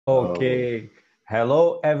Okay.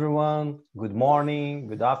 Hello, everyone. Good morning,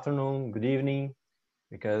 good afternoon, good evening.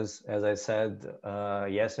 Because as I said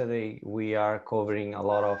yesterday, we are covering a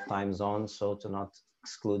lot of time zones, so to not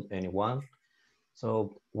exclude anyone.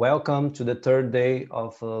 So welcome to the third day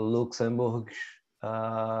of Luxembourg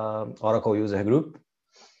Oracle user group.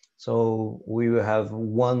 So we will have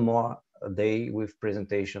one more day with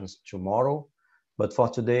presentations tomorrow. But for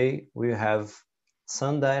today, we have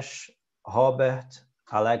Sandesh, Robert,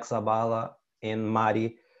 Alexa Bala, and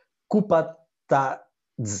Mari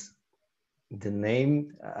Kupatadze. The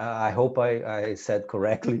name, I hope I said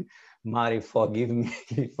correctly. Mari, forgive me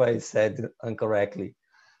if I said incorrectly.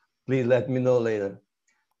 Please let me know later.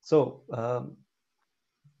 So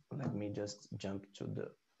let me just jump to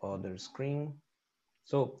the other screen.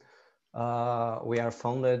 So we are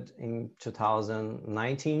founded in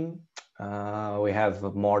 2019. We have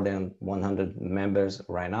more than 100 members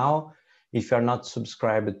right now. If you're not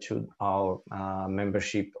subscribed to our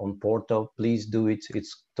membership on portal, please do it.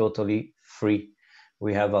 It's totally free.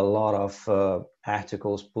 We have a lot of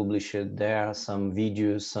articles published there, some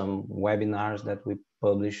videos, some webinars that we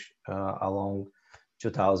publish along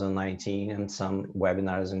 2019 and some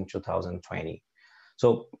webinars in 2020.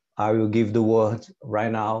 So I will give the word right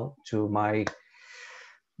now to my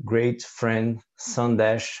great friend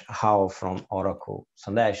Sandesh Rao from Oracle.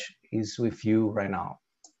 Sandesh is with you right now.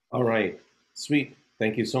 All right, sweet.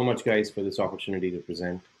 Thank you so much, guys, for this opportunity to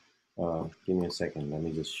present. Give me a second. Let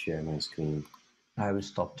me just share my screen. I will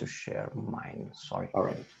stop to share mine. Sorry. All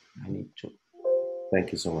right. I need to.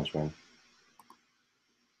 Thank you so much, man.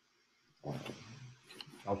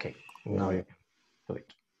 Okay, now you can do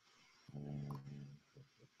it.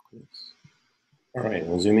 All right,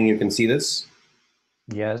 I'm assuming you can see this.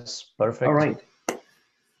 Yes, perfect. All right.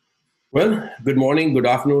 Well, good morning, good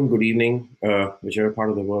afternoon, good evening, whichever part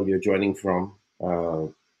of the world you're joining from.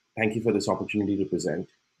 Thank you for this opportunity to present.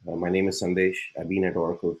 My name is Sandesh. I've been at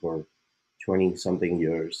Oracle for 20-something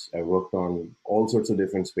years. I worked on all sorts of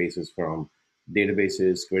different spaces, from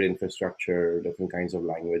databases, grid infrastructure, different kinds of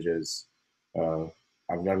languages.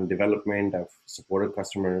 I've done development, I've supported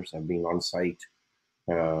customers, I've been on site.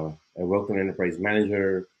 I worked on enterprise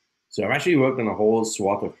manager. So I've actually worked on a whole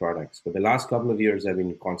swath of products, but the last couple of years I've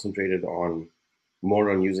been concentrated on more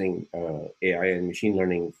on using AI and machine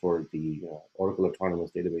learning for the Oracle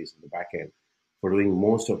Autonomous Database in the backend, for doing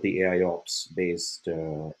most of the AI ops based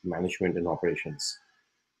management and operations.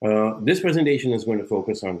 This presentation is going to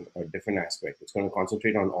focus on a different aspect. It's going to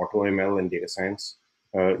concentrate on AutoML and data science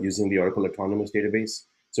using the Oracle Autonomous Database.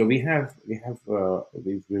 So we've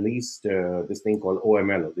released this thing called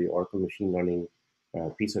OML, the Oracle Machine Learning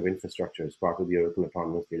piece of infrastructure as part of the Oracle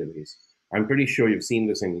Autonomous Database. I'm pretty sure you've seen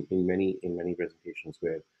this in many presentations,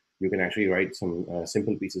 where you can actually write some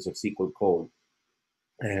simple pieces of SQL code,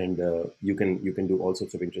 and you can do all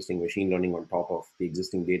sorts of interesting machine learning on top of the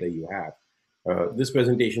existing data you have. This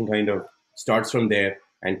presentation kind of starts from there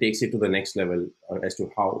and takes it to the next level as to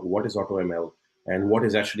what is AutoML and what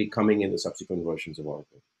is actually coming in the subsequent versions of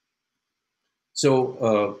Oracle.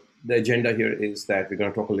 So the agenda here is that we're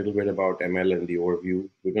going to talk a little bit about ML and the overview.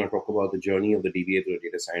 We're going to talk about the journey of the DBA to the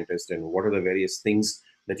data scientist and what are the various things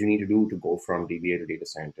that you need to do to go from DBA to data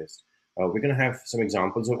scientist. We're going to have some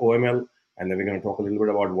examples of OML, and then we're going to talk a little bit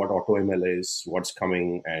about what AutoML is, what's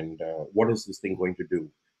coming, and what is this thing going to do,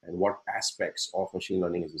 and what aspects of machine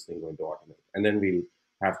learning is this thing going to automate. And then we'll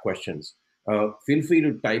have questions. Feel free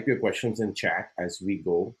to type your questions in chat as we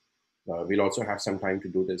go. We'll also have some time to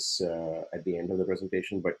do this at the end of the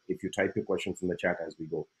presentation, but if you type your questions in the chat as we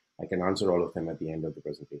go, I can answer all of them at the end of the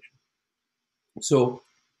presentation. So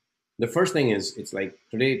the first thing is, it's like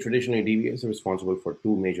today, traditionally, DBAs are responsible for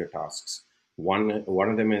two major tasks. One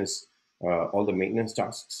of them is all the maintenance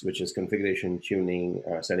tasks, which is configuration, tuning,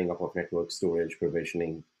 setting up of network storage,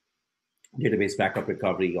 provisioning, database backup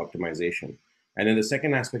recovery, optimization. And then the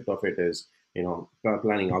second aspect of it is,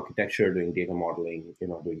 planning architecture, doing data modeling,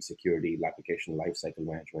 doing security, application lifecycle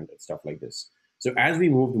management, and stuff like this. So as we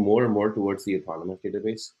moved more and more towards the autonomous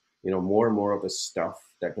database, more and more of the stuff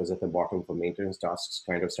that was at the bottom for maintenance tasks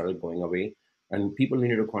kind of started going away. And people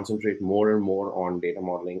needed to concentrate more and more on data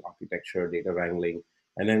modeling, architecture, data wrangling,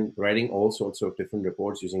 and then writing all sorts of different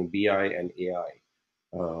reports using BI and AI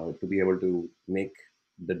to be able to make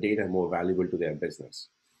the data more valuable to their business.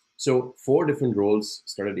 So 4 different roles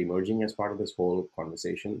started emerging as part of this whole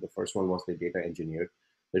conversation. The first one was the data engineer.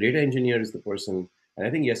 The data engineer is the person, and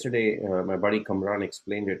I think yesterday my buddy Kamran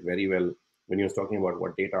explained it very well when he was talking about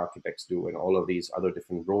what data architects do and all of these other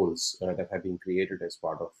different roles that have been created as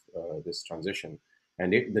part of this transition.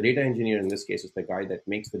 And the data engineer in this case is the guy that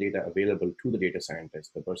makes the data available to the data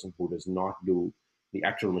scientist, the person who does not do the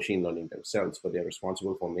actual machine learning themselves, but they're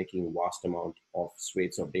responsible for making vast amount of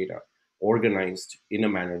swathes of data organized in a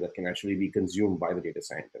manner that can actually be consumed by the data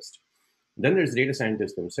scientist. Then there's data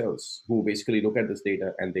scientists themselves who basically look at this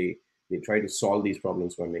data and they try to solve these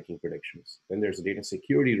problems by making predictions. Then there's a data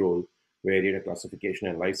security role where data classification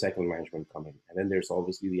and lifecycle management come in. And then there's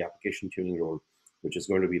obviously the application tuning role, which is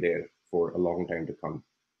going to be there for a long time to come,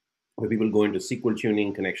 where people go into SQL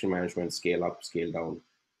tuning, connection management, scale up, scale down,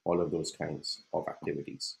 all of those kinds of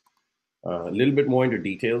activities. A little bit more into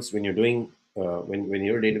details when you're doing when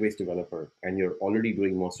you're a database developer and you're already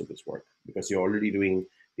doing most of this work because you're already doing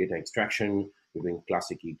data extraction, you're doing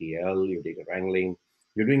classic ETL, you're data wrangling,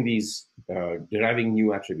 you're doing these deriving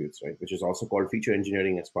new attributes, right, which is also called feature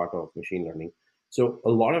engineering as part of machine learning. So a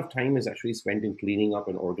lot of time is actually spent in cleaning up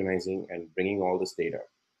and organizing and bringing all this data,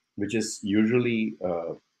 which is usually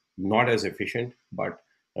not as efficient, but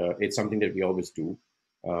it's something that we always do.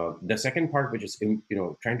 The second part, which is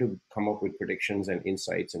trying to come up with predictions and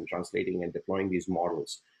insights and translating and deploying these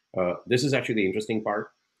models. This is actually the interesting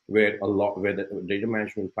part, where the data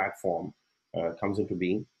management platform comes into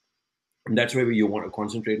being. And that's where you want to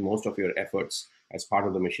concentrate most of your efforts as part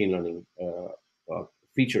of the machine learning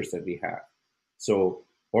features that we have. So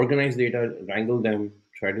organize data, wrangle them,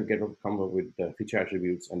 try to come up with feature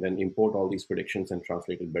attributes, and then import all these predictions and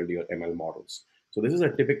translate it, build your ML models. So this is a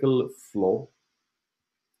typical flow.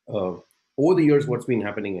 Over the years, what's been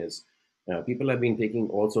happening is people have been taking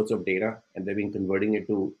all sorts of data and they've been converting it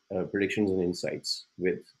to predictions and insights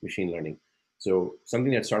with machine learning. So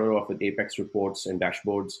something that started off with Apex reports and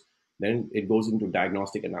dashboards, then it goes into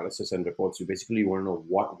diagnostic analysis and reports. You basically want to know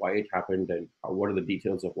why it happened and what are the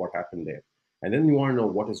details of what happened there. And then you want to know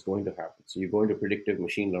what is going to happen. So you go into predictive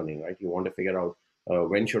machine learning, right? You want to figure out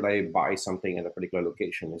when should I buy something at a particular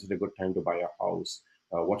location? Is it a good time to buy a house?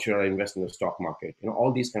 What should I invest in the stock market?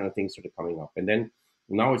 All these kind of things that are coming up. And then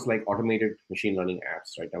now it's like automated machine learning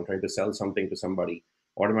apps, right? I'm trying to sell something to somebody.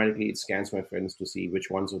 Automatically, it scans my friends to see which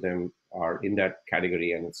ones of them are in that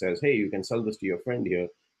category. And it says, hey, you can sell this to your friend here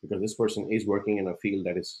because this person is working in a field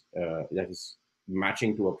that is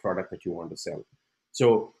matching to a product that you want to sell.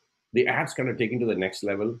 So the apps kind of taken to the next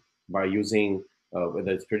level by using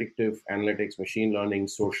whether it's predictive analytics, machine learning,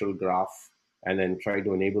 social graph, and then try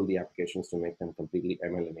to enable the applications to make them completely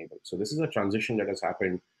ML enabled. So this is a transition that has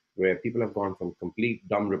happened where people have gone from complete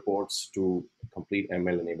dumb reports to complete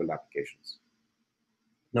ML enabled applications.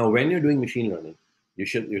 Now, when you're doing machine learning,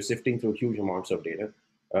 you're sifting through huge amounts of data.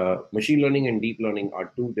 Machine learning and deep learning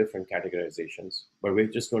are two different categorizations, but we're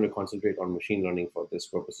just going to concentrate on machine learning for this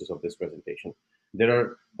purposes of this presentation. There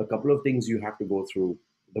are a couple of things you have to go through,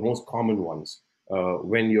 the most common ones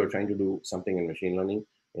when you're trying to do something in machine learning.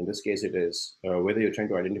 In this case, it is whether you're trying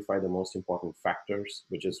to identify the most important factors,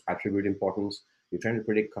 which is attribute importance. You're trying to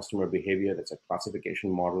predict customer behavior, that's a classification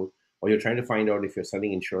model, or you're trying to find out if you're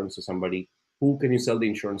selling insurance to somebody, who can you sell the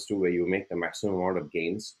insurance to where you make the maximum amount of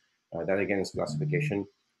gains. That again is classification.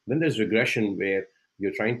 Then there's regression, where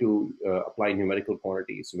you're trying to apply numerical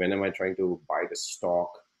quantities. When am I trying to buy the stock?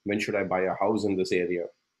 When should I buy a house in this area?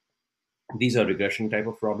 These are regression type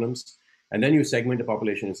of problems. And then you segment the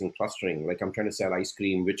population using clustering. Like I'm trying to sell ice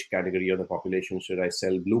cream, which category of the population should I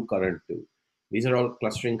sell blue currant to? These are all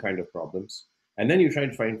clustering kind of problems. And then you try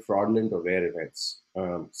to find fraudulent or rare events.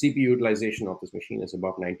 CPU utilization of this machine is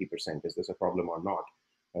above 90%. Is this a problem or not?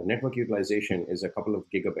 Network utilization is a couple of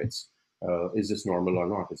gigabits. Is this normal or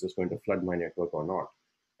not? Is this going to flood my network or not?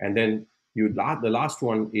 And then the last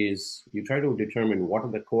one is you try to determine what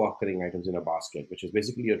are the co-occurring items in a basket, which is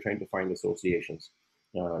basically you're trying to find associations.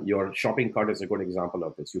 Your shopping cart is a good example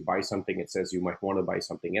of this. You buy something, it says you might want to buy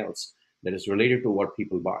something else that is related to what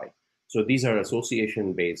people buy. So these are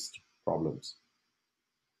association-based problems.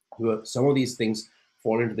 Some of these things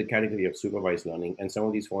fall into the category of supervised learning, and some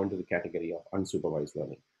of these fall into the category of unsupervised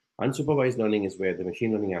learning. Unsupervised learning is where the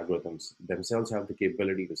machine learning algorithms themselves have the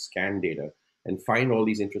capability to scan data and find all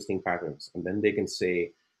these interesting patterns. And then they can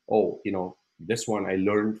say, oh, this one I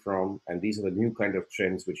learned from, and these are the new kind of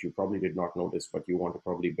trends which you probably did not notice, but you want to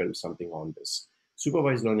probably build something on this.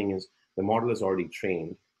 Supervised learning is the model is already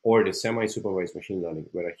trained, or it is semi-supervised machine learning,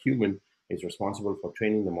 where a human is responsible for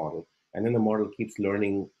training the model. And then the model keeps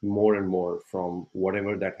learning more and more from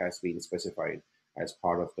whatever that has been specified as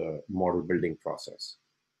part of the model building process.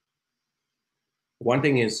 One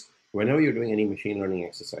thing is, whenever you're doing any machine learning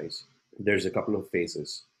exercise, there's a couple of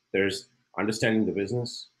phases. There's understanding the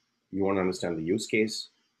business. You want to understand the use case.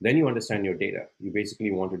 Then you understand your data. You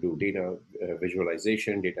basically want to do data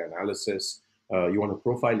visualization, data analysis. You want to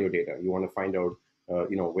profile your data. You want to find out,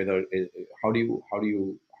 whether how do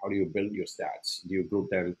you build your stats? Do you group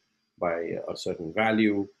them by a certain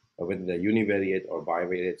value? whether they're univariate or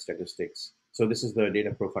bivariate statistics. So this is the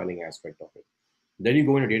data profiling aspect of it. Then you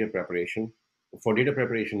go into data preparation. For data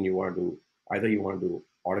preparation, you want to either you want to do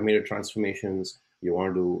automated transformations, you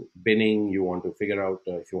want to do binning, you want to figure out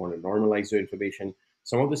if you want to normalize your information.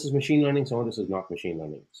 Some of this is machine learning, some of this is not machine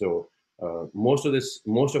learning. So most of us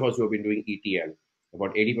who have been doing ETL,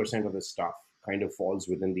 about 80% of the stuff kind of falls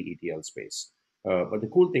within the ETL space. But the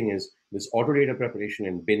cool thing is this auto data preparation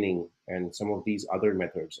and binning and some of these other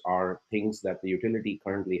methods are things that the utility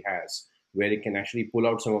currently has, where it can actually pull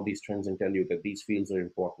out some of these trends and tell you that these fields are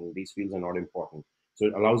important, these fields are not important. So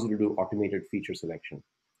it allows you to do automated feature selection.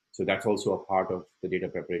 So that's also a part of the data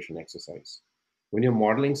preparation exercise. When you're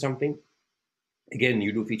modeling something, again,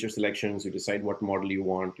 you do feature selections, you decide what model you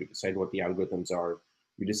want, you decide what the algorithms are,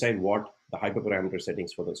 you decide what the hyperparameter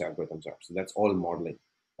settings for those algorithms are. So that's all modeling.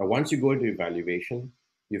 Now, once you go into evaluation,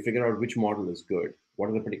 you figure out which model is good. What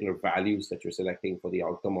are the particular values that you're selecting for the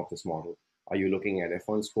outcome of this model? Are you looking at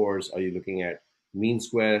F1 scores? Are you looking at mean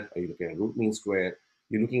square? Are you looking at root mean square?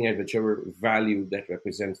 You're looking at whichever value that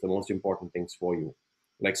represents the most important things for you.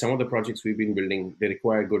 Like some of the projects we've been building, they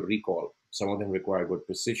require good recall. Some of them require good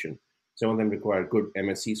precision. Some of them require good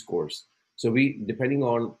MSE scores. So depending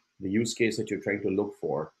on the use case that you're trying to look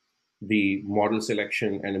for, the model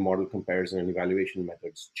selection and the model comparison and evaluation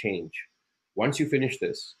methods change. Once you finish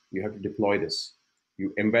this, you have to deploy this.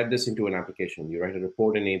 You embed this into an application. You write a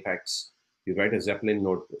report in Apex. You write a Zeppelin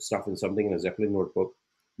notebook, stuff in something in a Zeppelin notebook.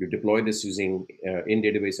 You deploy this using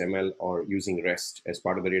in-database ML or using REST as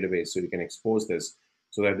part of the database, so you can expose this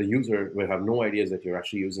so that the user will have no ideas that you're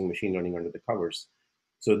actually using machine learning under the covers.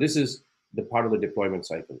 So this is the part of the deployment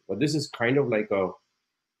cycle. But this is kind of like a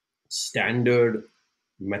standard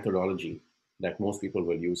methodology that most people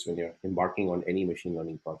will use when you're embarking on any machine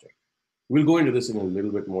learning project. We'll go into this in a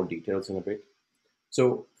little bit more details in a bit.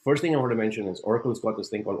 So first thing I want to mention is Oracle's got this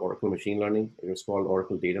thing called Oracle Machine Learning. It was called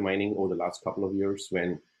Oracle Data Mining over the last couple of years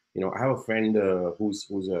when, I have a friend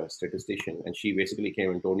who's a statistician, and she basically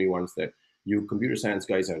came and told me once that you computer science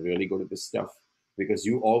guys are really good at this stuff because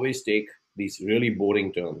you always take these really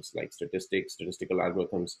boring terms like statistics, statistical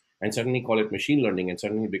algorithms, and suddenly call it machine learning and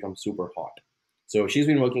suddenly it becomes super hot. So she's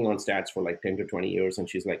been working on stats for like 10 to 20 years and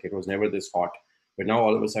she's like, it was never this hot. But now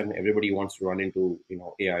all of a sudden everybody wants to run into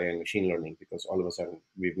AI and machine learning because all of a sudden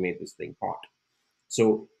we've made this thing hot.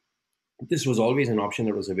 So this was always an option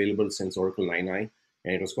that was available since Oracle 9i,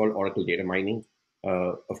 and it was called Oracle Data Mining.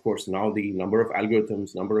 Of course, now the number of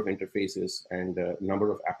algorithms, number of interfaces, and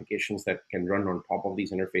number of applications that can run on top of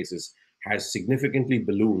these interfaces has significantly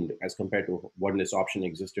ballooned as compared to when this option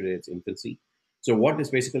existed in its infancy. So what this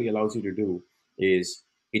basically allows you to do is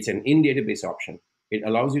it's an in-database option. It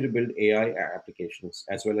allows you to build AI applications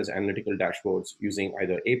as well as analytical dashboards using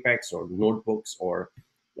either Apex or notebooks or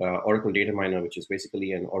Oracle Data Miner, which is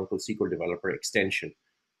basically an Oracle SQL developer extension,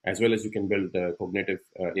 as well as you can build cognitive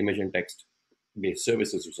image and text-based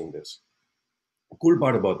services using this. The cool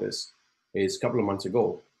part about this is a couple of months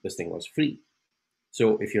ago, this thing was free.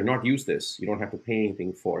 So if you're not used this, you don't have to pay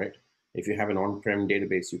anything for it. If you have an on-prem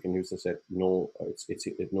database, you can use this at no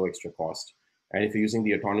extra cost. And if you're using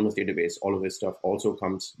the autonomous database, all of this stuff also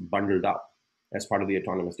comes bundled up as part of the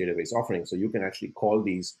autonomous database offering. So you can actually call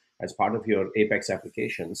these as part of your Apex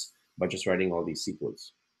applications by just writing all these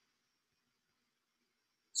SQLs.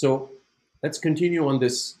 So let's continue on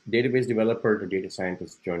this database developer to data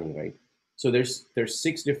scientist journey, right? So there's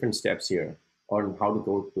 6 different steps here on how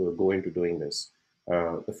to go into doing this.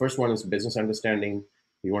 The first one is business understanding.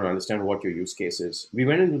 You want to understand what your use case is. We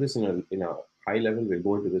went into this in a high level. We'll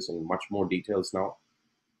go into this in much more details now.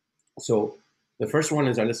 So the first one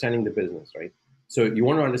is understanding the business, right? So you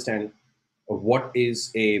want to understand what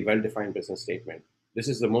is a well-defined business statement. This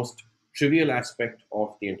is the most trivial aspect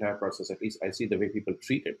of the entire process. At least I see the way people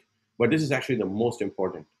treat it. But this is actually the most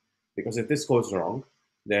important, because if this goes wrong,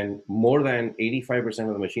 then more than 85%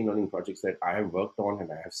 of the machine learning projects that I have worked on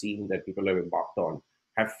and I have seen that people have embarked on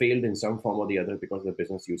have failed in some form or the other because the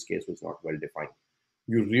business use case was not well defined.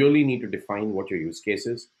 You really need to define what your use case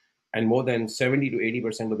is. And more than 70 to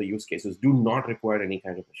 80% of the use cases do not require any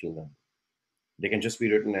kind of machine learning. They can just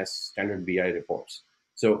be written as standard BI reports.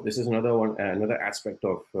 So this is another aspect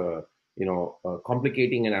of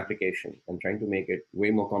complicating an application and trying to make it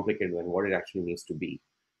way more complicated than what it actually needs to be.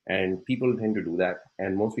 And people tend to do that.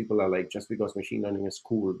 And most people are like, just because machine learning is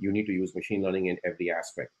cool, you need to use machine learning in every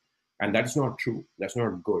aspect. And that's not true. That's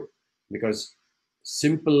not good, because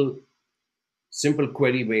simple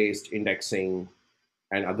query-based indexing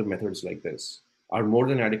and other methods like this are more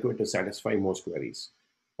than adequate to satisfy most queries.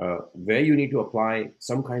 Where you need to apply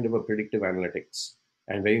some kind of a predictive analytics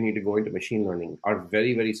and where you need to go into machine learning are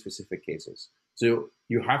very, very specific cases. So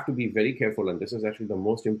you have to be very careful, and this is actually the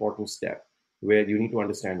most important step, where you need to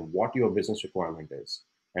understand what your business requirement is,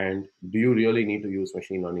 and do you really need to use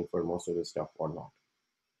machine learning for most of this stuff or not.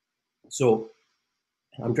 So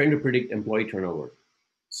I'm trying to predict employee turnover.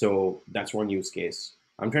 So that's one use case.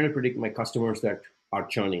 I'm trying to predict my customers that are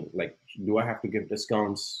churning. Like, do I have to give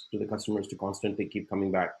discounts to the customers to constantly keep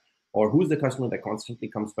coming back? Or who's the customer that constantly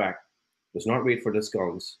comes back, does not wait for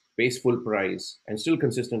discounts, pays full price, and still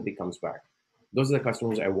consistently comes back? Those are the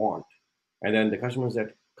customers I want. And then the customers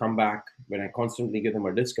that come back when I constantly give them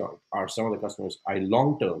a discount are some of the customers I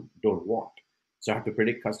long term don't want. So I have to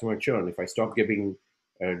predict customer churn. If I stop giving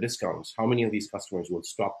discounts, how many of these customers will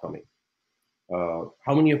stop coming?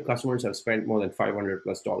 How many of customers have spent more than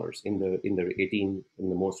 $500+ in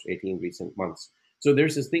the most 18 recent months? So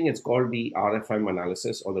there's this thing, it's called the RFM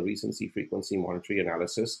analysis, or the recency frequency monetary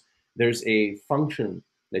analysis. There's a function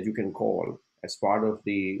that you can call as part of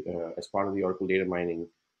the Oracle data mining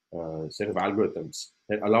set of algorithms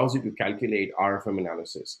that allows you to calculate RFM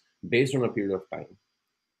analysis based on a period of time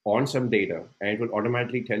on some data, and it will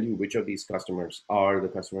automatically tell you which of these customers are the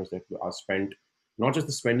customers that are spent, not just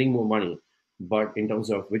the spending more money, but in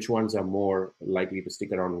terms of which ones are more likely to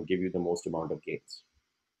stick around and give you the most amount of gains.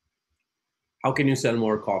 How can you sell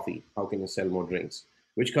more coffee? How can you sell more drinks?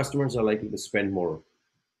 Which customers are likely to spend more?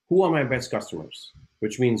 Who are my best customers?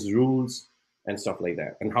 Which means rules and stuff like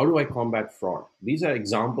that. And how do I combat fraud? These are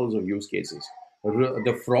examples of use cases.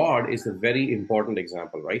 The fraud is a very important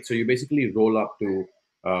example, right? So you basically roll up to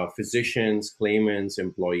physicians, claimants,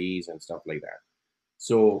 employees, and stuff like that.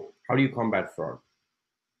 So how do you combat fraud?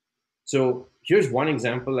 So here's one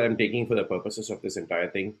example I'm taking for the purposes of this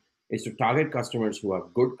entire thing, is to target customers who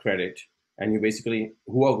have good credit, and you basically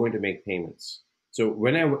who are going to make payments. So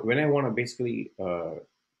when I want to basically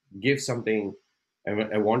give something,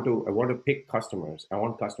 I want to pick customers. I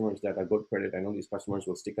want customers that are good credit. I know these customers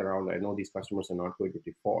will stick around. I know these customers are not going to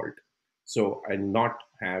default. So I not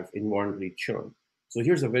have involuntary churn. So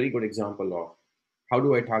here's a very good example of how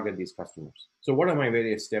do I target these customers. So what are my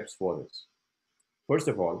various steps for this? First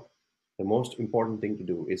of all, the most important thing to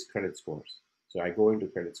do is credit scores. So I go into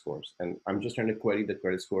credit scores, and I'm just trying to query the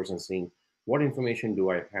credit scores and seeing what information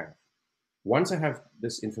do I have. Once I have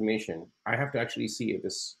this information, I have to actually see if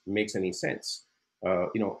this makes any sense.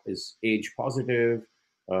 Is age positive?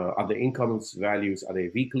 Are the incomes values, are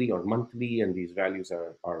they weekly or monthly? And these values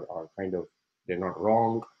are kind of, they're not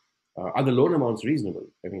wrong. Are the loan amounts reasonable?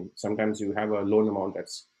 I mean, sometimes you have a loan amount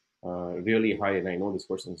that's really high, and I know this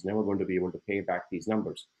person is never going to be able to pay back these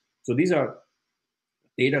numbers. So these are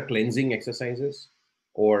data cleansing exercises,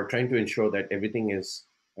 or trying to ensure that everything is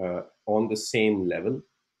on the same level.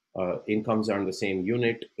 Incomes are on the same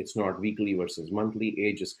unit. It's not weekly versus monthly.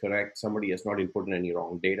 Age is correct. Somebody has not inputted any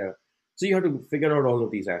wrong data. So you have to figure out all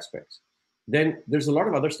of these aspects. Then there's a lot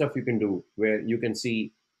of other stuff you can do, where you can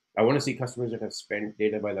see, I want to see customers that have spent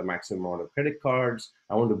data by the maximum amount of credit cards.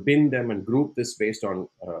 I want to bin them and group this based on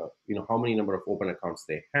how many number of open accounts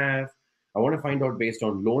they have. I want to find out based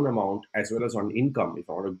on loan amount as well as on income, if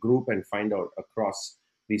I want to group and find out across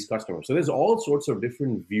these customers. So there's all sorts of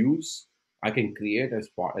different views I can create as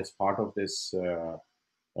part of this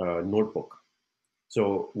notebook.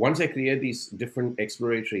 So once I create these different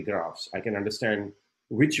exploratory graphs, I can understand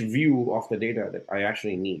which view of the data that I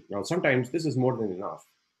actually need. Now, sometimes this is more than enough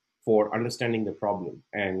for understanding the problem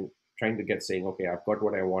and trying to saying, okay, I've got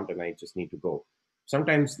what I want and I just need to go.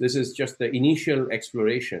 Sometimes this is just the initial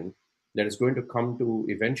exploration that is going to come to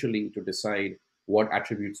eventually to decide what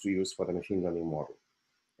attributes to use for the machine learning model.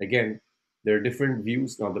 Again, there are different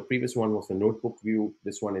views. Now, the previous one was the notebook view.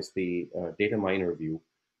 This one is the data miner view,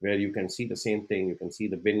 where you can see the same thing. You can see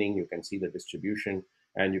the binning, you can see the distribution,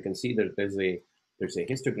 and you can see that there's a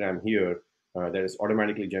histogram here that is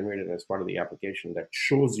automatically generated as part of the application that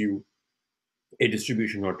shows you a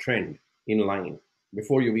distribution or trend in line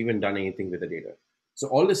before you've even done anything with the data. So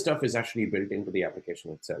all this stuff is actually built into the application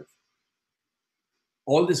itself.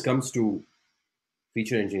 All this comes to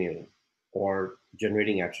feature engineering or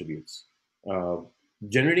generating attributes.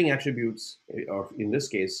 Generating attributes, or in this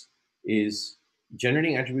case, is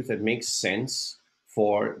generating attributes that make sense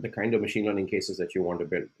for the kind of machine learning cases that you want to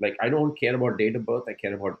build. Like, I don't care about date of birth, I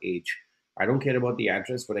care about age. I don't care about the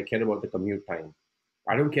address, but I care about the commute time.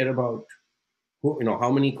 I don't care about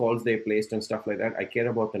how many calls they placed and stuff like that. I care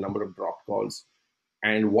about the number of dropped calls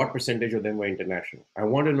and what percentage of them were international. I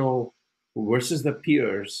want to know, versus the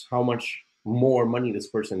peers, how much more money this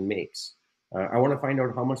person makes. I want to find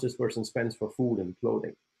out how much this person spends for food and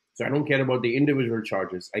clothing. So I don't care about the individual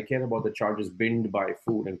charges. I care about the charges binned by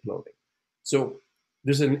food and clothing. So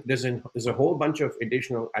there's a whole bunch of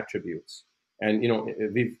additional attributes. And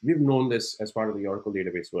we've known this as part of the Oracle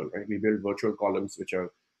database world, right? We build virtual columns which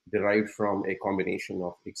are derived from a combination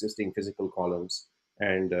of existing physical columns,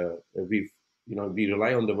 and we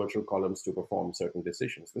rely on the virtual columns to perform certain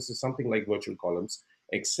decisions. This is something like virtual columns,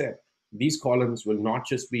 except these columns will not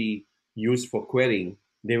just be used for querying;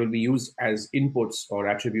 they will be used as inputs or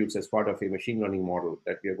attributes as part of a machine learning model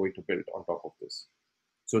that we are going to build on top of this.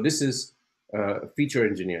 So this is feature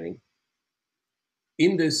engineering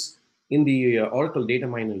in this in the Oracle Data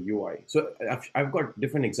Miner UI. So I've got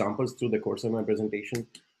different examples through the course of my presentation.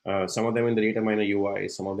 Some of them in the Data Miner UI,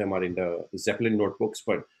 some of them are in the Zeppelin notebooks,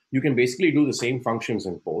 but you can basically do the same functions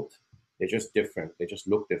in both. They're just different. They just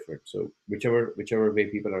look different. So whichever way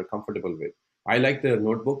people are comfortable with. I like the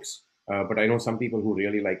notebooks, but I know some people who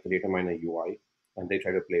really like the Data Miner UI, and they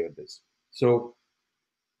try to play with this. So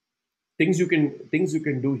things you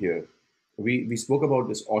can do here. We spoke about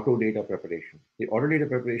this auto data preparation. The auto data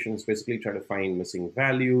preparation is basically try to find missing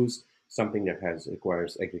values, something that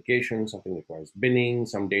requires aggregation, something requires binning,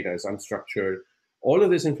 some data is unstructured. All of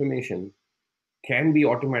this information can be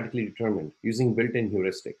automatically determined using built-in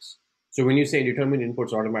heuristics. So when you say determine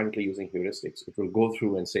inputs automatically using heuristics, it will go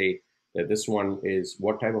through and say that this one is,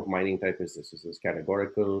 what type of mining type is this? Is this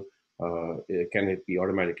categorical? Can it be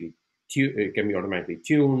automatically it can be automatically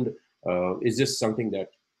tuned? Is this something that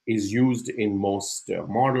is used in most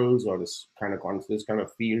models, or this kind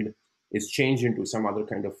of field is changed into some other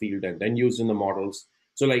kind of field and then used in the models?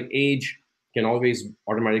 So like age can always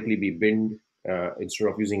automatically be binned instead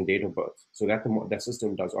of using date of birth. So that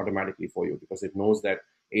system does automatically for you, because it knows that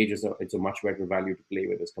age it's a much better value to play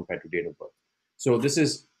with as compared to date of birth. So this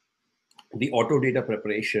is the auto data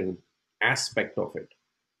preparation aspect of it,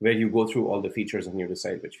 where you go through all the features and you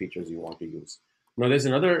decide which features you want to use. Now there's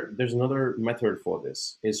another method for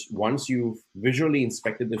this. Is once you've visually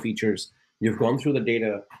inspected the features, you've gone through the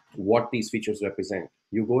data, what these features represent,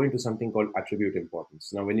 you go into something called attribute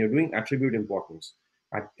importance. Now when you're doing attribute importance,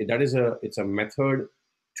 it's a method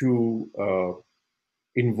to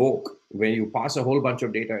invoke where you pass a whole bunch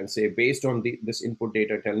of data and say, based on this input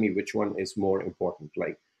data, tell me which one is more important.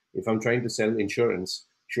 Like if I'm trying to sell insurance,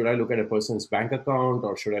 should I look at a person's bank account,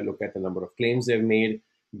 or should I look at the number of claims they've made?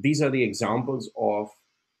 These are the examples of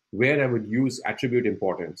where I would use attribute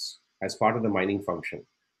importance as part of the mining function.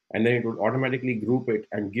 And then it would automatically group it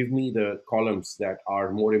and give me the columns that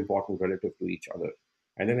are more important relative to each other.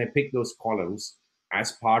 And then I pick those columns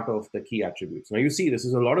as part of the key attributes. Now you see, this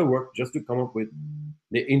is a lot of work just to come up with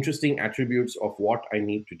the interesting attributes of what I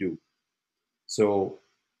need to do. So,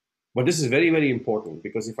 but this is very, very important,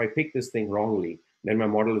 because if I pick this thing wrongly, then my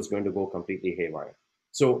model is going to go completely haywire.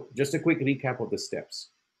 So just a quick recap of the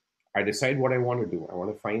steps. I decide what I want to do. I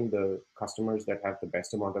want to find the customers that have the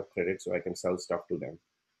best amount of credit so I can sell stuff to them.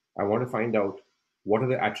 I want to find out what are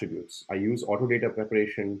the attributes. I use auto data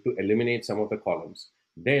preparation to eliminate some of the columns.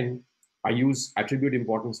 Then I use attribute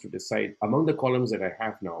importance to decide among the columns that I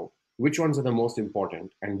have now, which ones are the most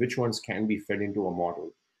important and which ones can be fed into a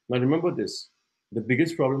model. Now remember this, the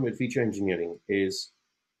biggest problem with feature engineering is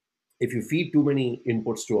if you feed too many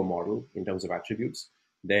inputs to a model in terms of attributes,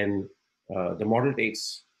 then the model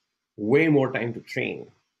takes way more time to train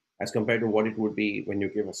as compared to what it would be when you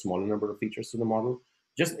give a smaller number of features to the model.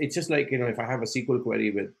 It's just like, if I have a SQL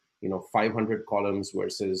query with 500 columns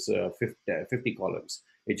versus 50 columns,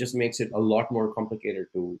 it just makes it a lot more complicated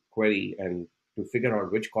to query and to figure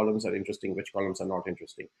out which columns are interesting, which columns are not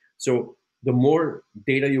interesting. So the more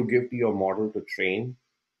data you give to your model to train,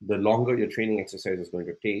 the longer your training exercise is going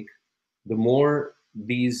to take, the more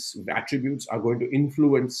these attributes are going to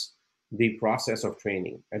influence the process of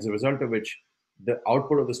training, as a result of which the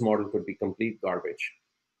output of this model could be complete garbage.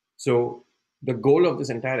 So the goal of this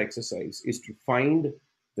entire exercise is to find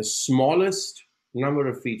the smallest number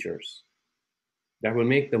of features that will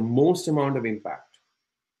make the most amount of impact,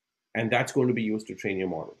 and that's going to be used to train your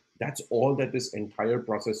model. That's all that this entire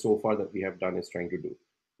process so far that we have done is trying to do.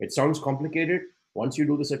 It sounds complicated. Once you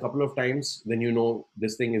do this a couple of times, then you know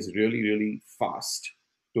this thing is really, really fast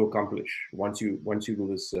to accomplish once you do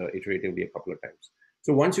this iteratively a couple of times.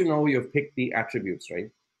 So once you know you've picked the attributes, right?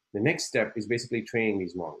 The next step is basically training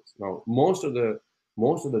these models. Now, most of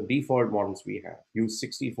the default models we have use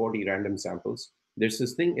 60-40 random samples. There's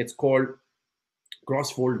this thing, it's called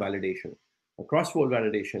cross-fold validation. A cross-fold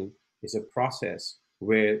validation is a process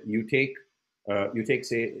where you take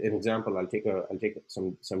say an example. I'll take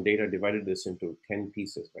some data, divided this into 10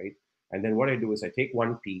 pieces, right? And then what I do is I take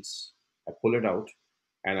one piece, I pull it out,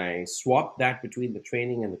 and I swap that between the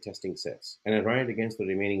training and the testing sets, and I run it against the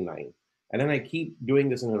remaining 9. And then I keep doing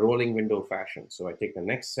this in a rolling window fashion. So I take the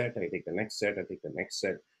next set, I take the next set, I take the next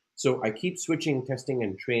set. So I keep switching testing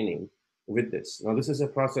and training with this. Now, this is a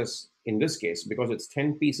process in this case, because it's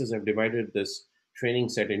 10 pieces. I've divided this training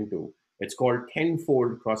set into. It's called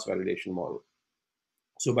tenfold cross-validation model.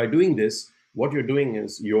 So by doing this, what you're doing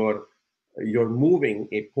is you're moving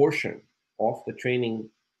a portion of the training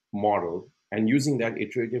model and using that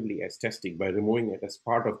iteratively as testing by removing it as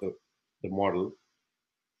part of the model.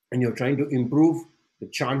 And you're trying to improve the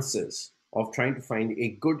chances of trying to find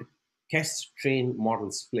a good test train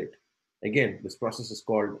model split. Again, this process is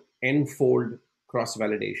called n-fold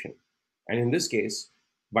cross-validation. And in this case,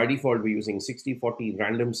 by default, we're using 60-40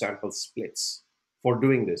 random sample splits for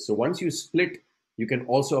doing this. So once you split, you can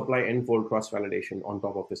also apply n-fold cross-validation on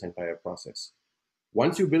top of this entire process.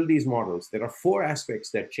 Once you build these models, there are 4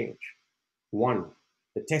 aspects that change. 1,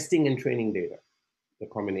 the testing and training data, the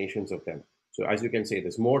combinations of them. So as you can say,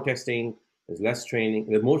 there's more testing, there's less training,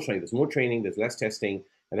 there's more training, there's less testing.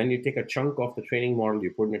 And then you take a chunk of the training model,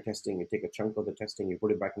 you put in the testing, you take a chunk of the testing, you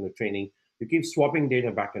put it back in the training. You keep swapping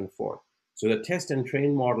data back and forth. So the test and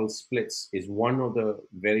train model splits is one of the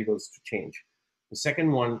variables to change. The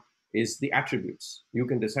second one is the attributes. You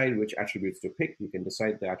can decide which attributes to pick. You can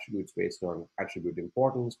decide the attributes based on attribute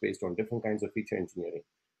importance, based on different kinds of feature engineering.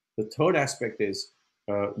 The third aspect is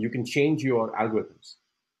you can change your algorithms.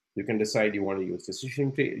 You can decide you want to use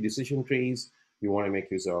decision trees. You want to make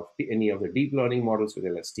use of any of the deep learning models with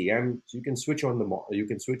LSTM. So you can switch on the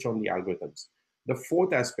algorithms. The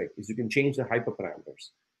fourth aspect is you can change the hyperparameters.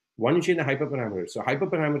 When you change the hyperparameters, so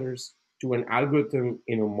hyperparameters to an algorithm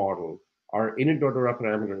in a model are init.aura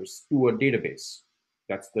parameters to a database.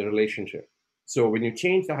 That's the relationship. So when you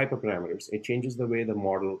change the hyperparameters, it changes the way the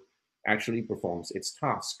model actually performs its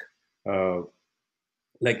task.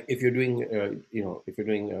 Like if you're doing,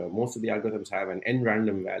 most of the algorithms have an n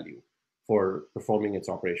random value for performing its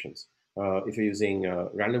operations. If you're using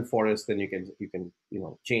random forest, then you can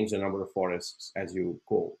change the number of forests as you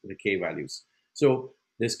go, the k values. So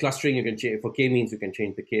there's clustering. You can change for k means. You can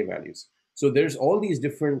change the k values. So there's all these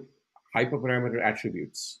different hyperparameter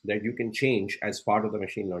attributes that you can change as part of the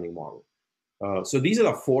machine learning model. So these are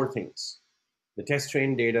the 4 things: the test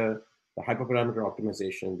train data, the hyperparameter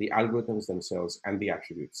optimization, the algorithms themselves, and the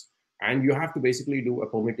attributes. And you have to basically do a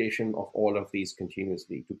permutation of all of these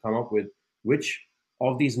continuously to come up with which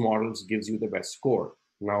of these models gives you the best score.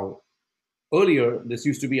 Now, earlier, this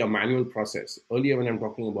used to be a manual process. Earlier, when I'm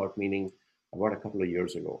talking about, meaning about a couple of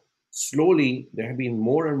years ago, slowly, there have been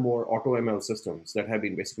more and more AutoML systems that have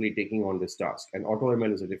been basically taking on this task. And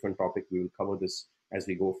AutoML is a different topic. We will cover this as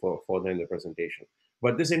we go further in the presentation.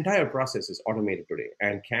 But this entire process is automated today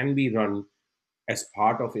and can be run as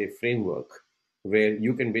part of a framework where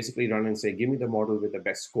you can basically run and say, give me the model with the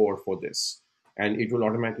best score for this. And it will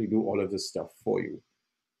automatically do all of this stuff for you.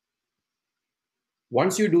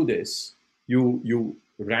 Once you do this, you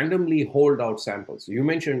randomly hold out samples. You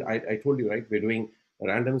mentioned, I told you, right, we're doing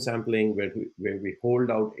random sampling where we hold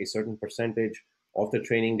out a certain percentage of the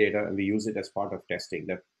training data and we use it as part of testing,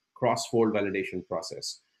 that cross-fold validation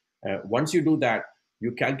process. Once you do that,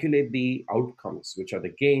 you calculate the outcomes, which are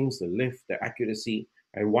the gains, the lift, the accuracy.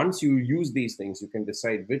 And once you use these things, you can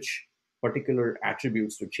decide which particular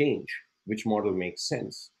attributes to change, which model makes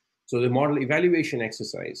sense. So the model evaluation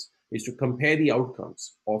exercise is to compare the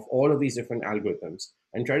outcomes of all of these different algorithms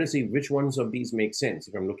and try to see which ones of these make sense.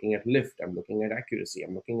 If I'm looking at lift, I'm looking at accuracy,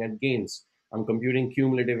 I'm looking at gains, I'm computing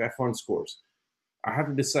cumulative F1 scores. I have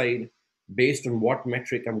to decide based on what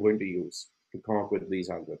metric I'm going to use to come up with these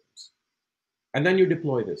algorithms. And then you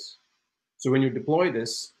deploy this. So when you deploy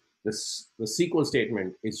this, the SQL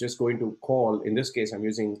statement is just going to call, in this case, I'm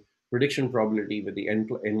using prediction probability with the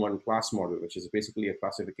N1 class model, which is basically a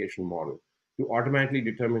classification model, to automatically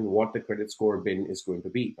determine what the credit score bin is going to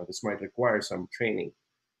be. Now, this might require some training.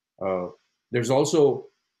 There's also,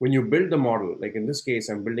 when you build the model, like in this case,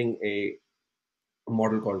 I'm building a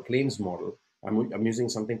model called claims model. I'm using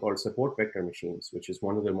something called support vector machines, which is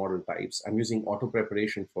one of the model types. I'm using auto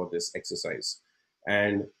preparation for this exercise.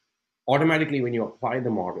 And automatically, when you apply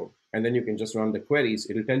the model, and then you can just run the queries,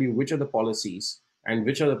 it'll tell you which are the policies and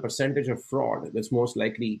which are the percentage of fraud that's most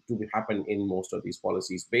likely to happen in most of these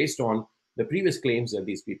policies based on the previous claims that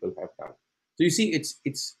these people have done. So you see,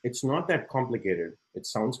 it's not that complicated. It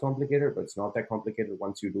sounds complicated, but it's not that complicated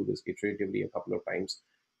once you do this iteratively a couple of times.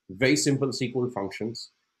 Very simple SQL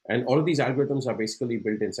functions. And all of these algorithms are basically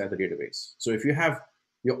built inside the database. So if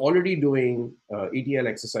you're already doing ETL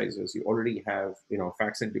exercises, you already have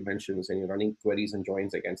facts and dimensions, and you're running queries and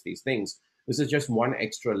joins against these things. This is just one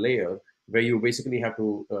extra layer where you basically have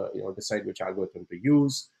to decide which algorithm to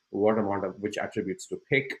use, which attributes to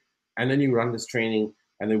pick, and then you run this training.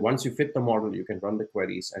 And then once you fit the model, you can run the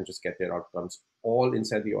queries and just get their outcomes all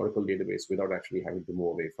inside the Oracle database without actually having to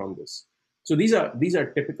move away from this. So these are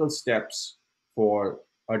typical steps for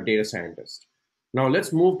a data scientist. Now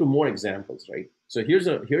let's move to more examples, right? So here's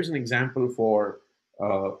an example for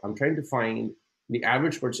I'm trying to find the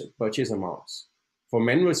average purchase amounts for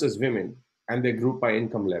men versus women, and they're grouped by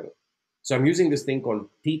income level. So I'm using this thing called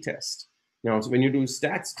t-test. Now, so when you do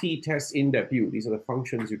stats t-test in depth, these are the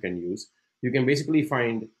functions you can use. You can basically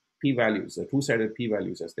find p-values, the two-sided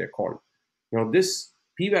p-values as they're called. Now, this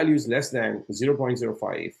p-value is less than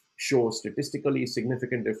 0.05 shows statistically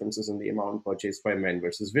significant differences in the amount purchased by men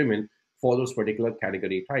versus women for those particular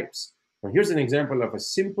category types. Now, here's an example of a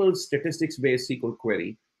simple statistics-based SQL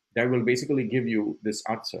query that will basically give you this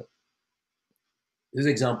answer. This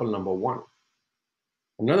is example number one.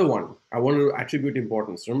 Another one, I want to attribute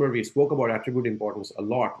importance. Remember, we spoke about attribute importance a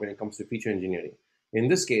lot when it comes to feature engineering. In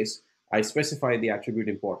this case, I specify the attribute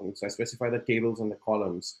importance. I specify the tables and the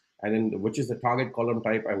columns, and then which is the target column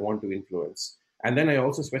type I want to influence. And then I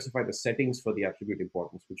also specify the settings for the attribute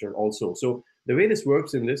importance, which are also. So the way this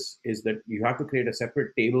works in this is that you have to create a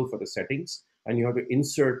separate table for the settings, and you have to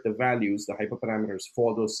insert the values, the hyperparameters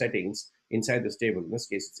for those settings inside this table. In this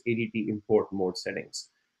case, it's ADT import mode settings.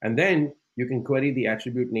 And then you can query the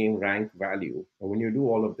attribute name, rank, value. And when you do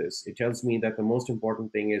all of this, it tells me that the most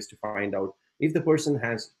important thing is to find out if the person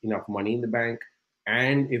has enough money in the bank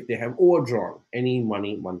and if they have overdrawn any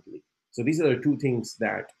money monthly. So these are the two things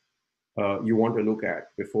that you want to look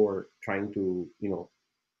at before trying to,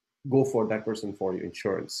 go for that person for your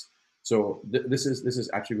insurance. So this is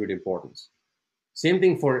attribute importance. Same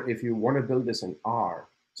thing for if you want to build this in R.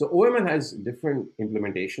 So OML has different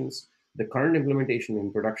implementations. The current implementation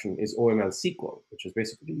in production is OML SQL, which is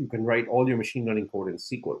basically you can write all your machine learning code in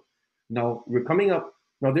SQL. Now we're coming up.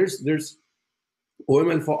 Now there's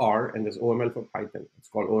OML for R and there's OML for Python. It's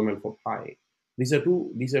called OML for Pi. These are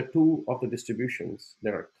two of the distributions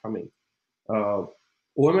that are coming.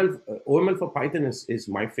 OML for Python is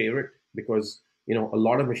my favorite because a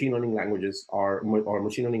lot of machine learning languages or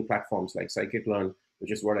machine learning platforms like scikit-learn,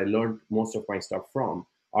 which is what I learned most of my stuff from,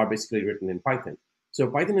 are basically written in Python. So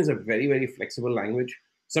Python is a very, very flexible language.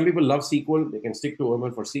 Some people love SQL. They can stick to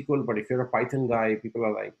OML for SQL. But if you're a Python guy, people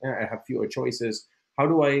are like, I have fewer choices. How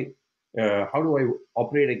do I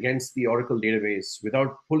operate against the Oracle database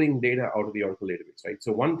without pulling data out of the Oracle database, right?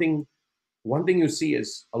 So one thing you see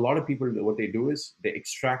is a lot of people, what they do is they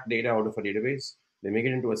extract data out of a database, they make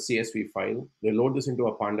it into a CSV file, they load this into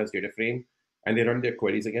a pandas data frame, and they run their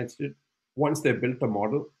queries against it. Once they've built a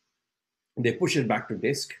model, they push it back to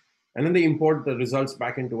disk, and then they import the results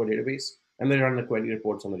back into a database, and they run the query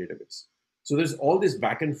reports on the database. So there's all this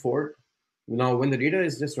back and forth. Now, when the data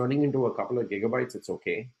is just running into a couple of gigabytes, it's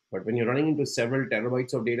okay. But when you're running into several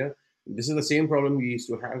terabytes of data, this is the same problem we used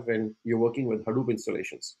to have when you're working with Hadoop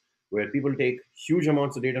installations, where people take huge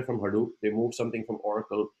amounts of data from Hadoop, they move something from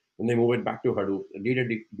Oracle, and they move it back to Hadoop,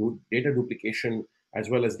 data duplication, as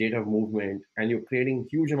well as data movement, and you're creating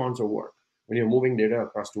huge amounts of work when you're moving data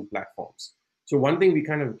across two platforms. So one thing we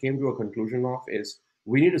kind of came to a conclusion of is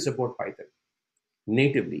we need to support Python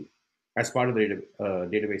natively as part of the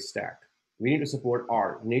database stack. We need to support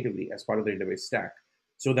R natively as part of the database stack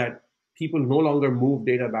so that people no longer move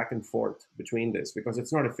data back and forth between this because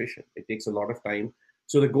it's not efficient. It takes a lot of time.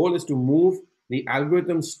 So the goal is to move the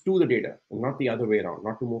algorithms to the data and not the other way around,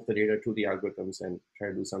 not to move the data to the algorithms and try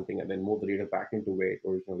to do something and then move the data back into where it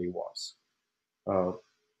originally was.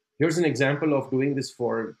 Here's an example of doing this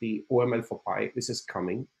for the OML for Pi. This is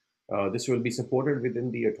coming. This will be supported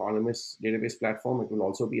within the autonomous database platform. It will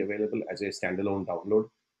also be available as a standalone download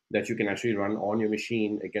that you can actually run on your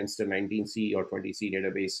machine against a 19C or 20C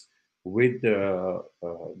database with the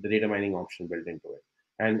data mining option built into it.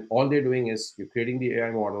 And all they're doing is you're creating the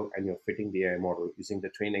AI model and you're fitting the AI model using the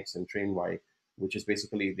train X and train Y, which is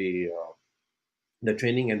basically the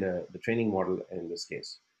training and the training model in this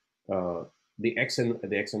case. The X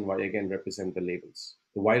and Y again represent the labels.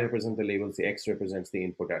 The Y represent the labels. The X represents the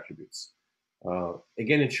input attributes.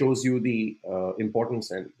 Again, it shows you the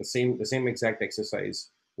importance and the same exact exercise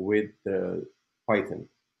with Python.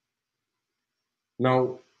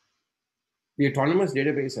 Now, the autonomous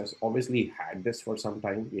database has obviously had this for some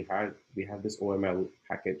time. We have this OML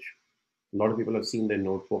package. A lot of people have seen their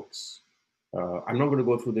notebooks. I'm not going to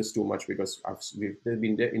go through this too much because there's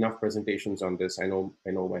been enough presentations on this. I know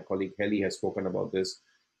my colleague Heli has spoken about this,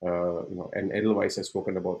 and Edelweiss has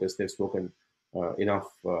spoken about this. They've spoken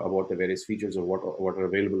enough about the various features of what are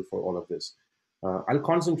available for all of this. I'll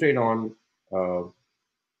concentrate on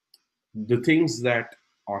the things that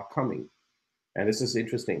are coming. And this is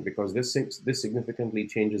interesting because this significantly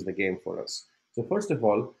changes the game for us. So first of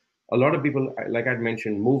all, A lot of people, like I'd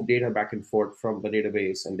mentioned, move data back and forth from the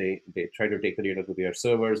database, and they try to take the data to their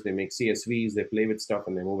servers. They make CSVs, they play with stuff,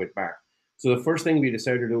 and they move it back. So the first thing we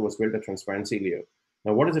decided to do was build a transparency layer.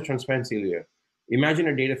 Now, what is a transparency layer? Imagine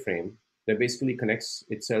a data frame that basically connects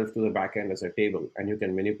itself to the backend as a table, and you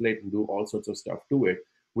can manipulate and do all sorts of stuff to it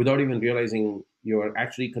without even realizing you're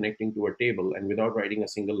actually connecting to a table and without writing a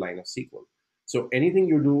single line of SQL. So anything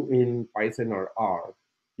you do in Python or R,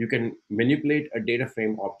 you can manipulate a data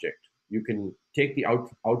frame object. You can take the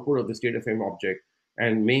output of this data frame object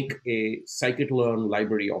and make a scikit-learn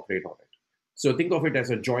library operate on it. So think of it as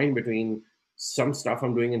a join between some stuff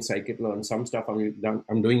I'm doing in scikit-learn, some stuff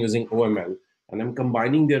I'm doing using OML, and I'm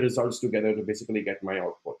combining their results together to basically get my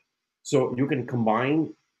output. So you can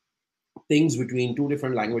combine things between two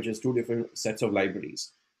different languages, two different sets of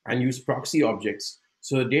libraries, and use proxy objects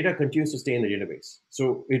so the data continues to stay in the database.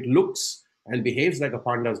 So it looks and behaves like a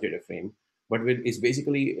pandas data frame, but it's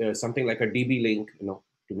basically something like a DB link, to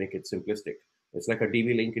make it simplistic. It's like a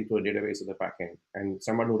DB link into a database at the backend, and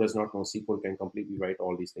someone who does not know SQL can completely write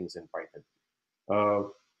all these things in Python.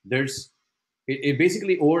 There's it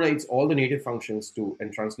basically overrides all the native functions to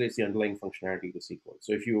and translates the underlying functionality to SQL.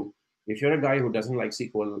 So if you're a guy who doesn't like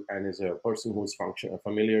SQL and is a person who's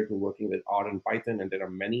familiar to working with R and Python, and there are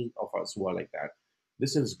many of us who are like that,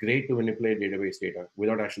 this is great to manipulate database data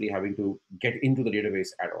without actually having to get into the database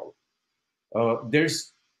at all.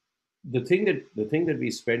 There's the thing that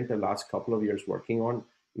we spent the last couple of years working on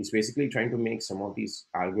is basically trying to make some of these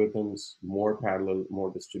algorithms more parallel,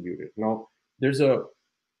 more distributed. Now, there's a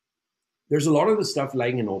lot of the stuff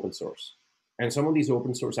lying in open source, and some of these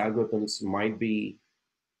open source algorithms might be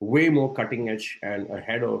way more cutting edge and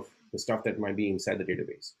ahead of the stuff that might be inside the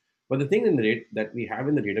database. But the thing that we have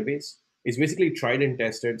in the database is basically tried and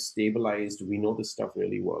tested, stabilized. We know this stuff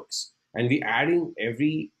really works, and we adding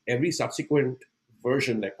every subsequent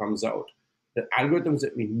version that comes out, the algorithms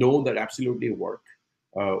that we know that absolutely work.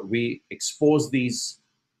 We expose these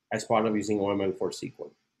as part of using OML for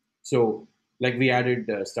SQL. So, like we added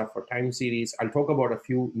stuff for time series. I'll talk about a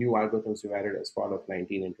few new algorithms we added as part of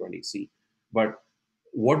 19 and 20C. But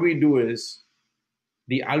what we do is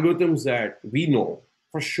the algorithms that we know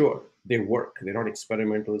for sure they work. They're not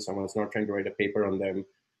experimental. Someone's not trying to write a paper on them.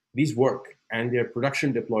 These work, and they're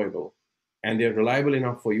production deployable, and they're reliable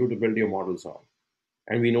enough for you to build your models on.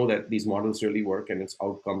 And we know that these models really work and its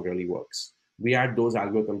outcome really works. We add those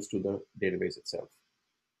algorithms to the database itself.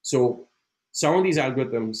 So some of these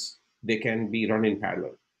algorithms, they can be run in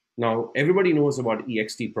parallel. Now, everybody knows about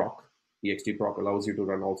EXTProc. EXTProc allows you to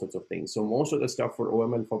run all sorts of things. So most of the stuff for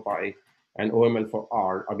OML for Py and OML for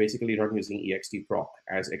R are basically run using EXTProc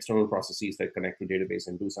as external processes that connect to database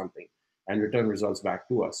and do something and return results back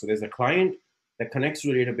to us. So there's a client that connects to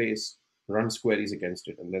the database, runs queries against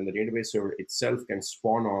it, and then the database server itself can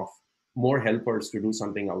spawn off more helpers to do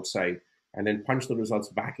something outside and then punch the results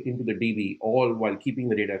back into the DB, all while keeping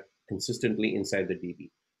the data consistently inside the DB.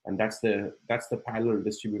 And that's the parallel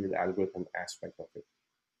distributed algorithm aspect of it.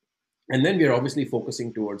 And then we're obviously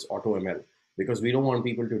focusing towards AutoML because we don't want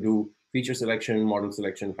people to do feature selection, model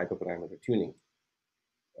selection, hyperparameter tuning.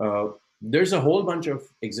 There's a whole bunch of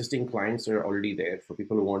existing clients that are already there. For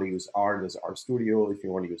people who want to use R, there's RStudio. If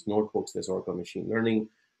you want to use notebooks, there's Oracle Machine Learning.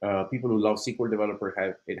 People who love SQL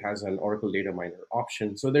Developer it has an Oracle Data Miner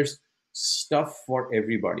option. So there's stuff for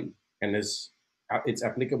everybody, and it's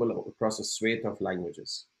applicable across a swathe of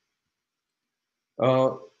languages.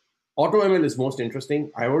 AutoML is most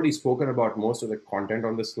interesting. I've already spoken about most of the content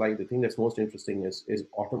on this slide. The thing that's most interesting is it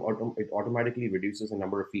automatically reduces the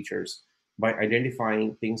number of features by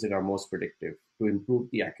identifying things that are most predictive to improve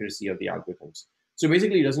the accuracy of the algorithms. So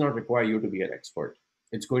basically, it does not require you to be an expert.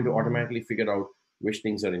 It's going to automatically figure out which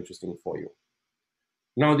things are interesting for you.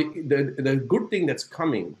 Now, the good thing that's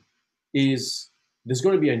coming is there's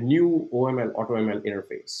going to be a new AutoML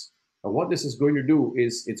interface. And what this is going to do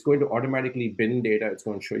is it's going to automatically bin data. It's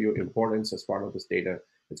going to show you importance as part of this data.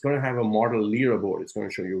 It's going to have a model leaderboard. It's going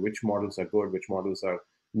to show you which models are good, which models are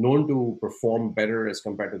known to perform better as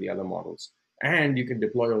compared to the other models. And you can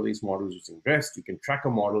deploy all these models using REST. You can track a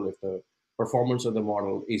model if the performance of the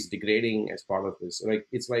model is degrading as part of this.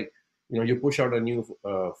 It's like you push out a new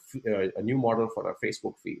model for a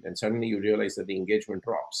Facebook feed, and suddenly you realize that the engagement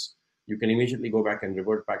drops. You can immediately go back and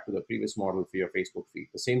revert back to the previous model for your Facebook feed.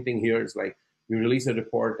 The same thing here is like you release a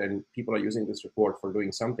report and people are using this report for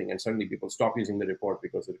doing something, and suddenly people stop using the report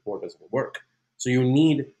because the report doesn't work. So you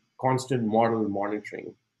need constant model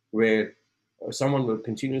monitoring where someone will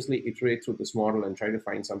continuously iterate through this model and try to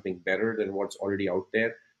find something better than what's already out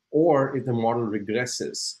there. Or if the model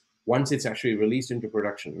regresses, once it's actually released into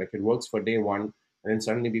production, like it works for day one, and then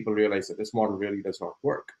suddenly people realize that this model really does not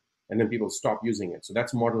work. and then people stop using it. So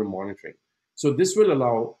that's model monitoring. So this will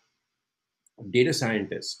allow data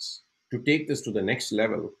scientists to take this to the next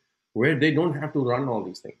level where they don't have to run all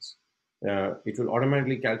these things. It will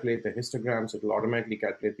automatically calculate the histograms, it will automatically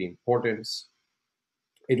calculate the importance,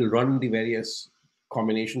 it'll run the various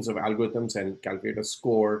combinations of algorithms and calculate a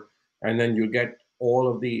score, and then you get all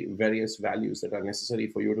of the various values that are necessary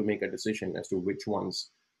for you to make a decision as to which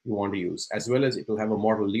ones you want to use, as well as it will have a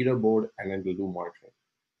model leaderboard, and then it will do monitoring.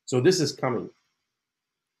 So this is coming.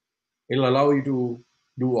 It'll allow you to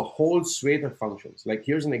do a whole swathe of functions. Like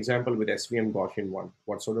here's an example with SVM Gaussian 1,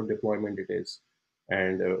 what sort of deployment it is,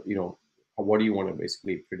 and what do you want to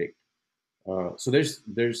basically predict. So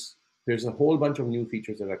there's a whole bunch of new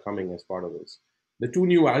features that are coming as part of this. The two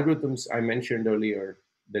new algorithms I mentioned earlier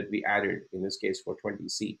that we added in this case for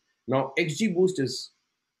 20C. Now XGBoost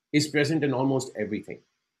is present in almost everything,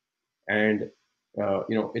 and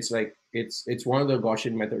it's like it's one of the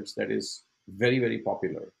Gaussian methods that is very, very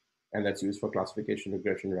popular, and that's used for classification,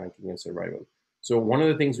 regression, ranking, and survival. So one of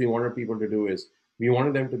the things we wanted people to do is we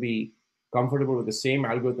wanted them to be comfortable with the same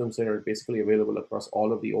algorithms that are basically available across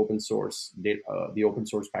all of the open source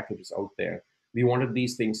packages out there. We wanted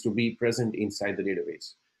these things to be present inside the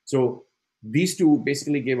database. So these two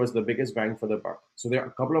basically gave us the biggest bang for the buck. So there are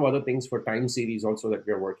a couple of other things for time series also that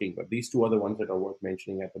we're working, but these two are the ones that are worth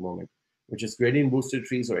mentioning at the moment, which is gradient boosted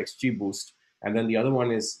trees or XGBoost. And then the other one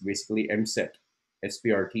is basically MSET,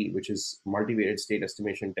 SPRT, which is multivariate state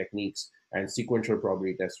estimation techniques and sequential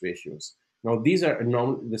probability test ratios. Now, these are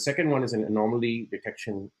the second one is an anomaly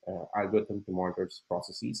detection algorithm to monitor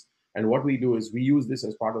processes. And what we do is we use this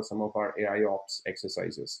as part of some of our AI ops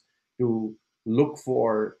exercises to look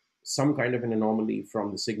for some kind of an anomaly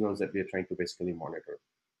from the signals that we are trying to basically monitor.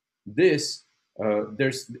 This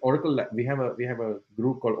there's Oracle. We have a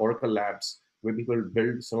group called Oracle Labs where people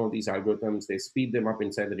build some of these algorithms. They speed them up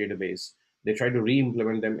inside the database. They try to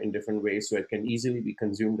re-implement them in different ways so it can easily be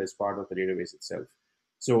consumed as part of the database itself.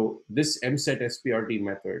 So this MSET SPRT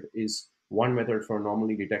method is one method for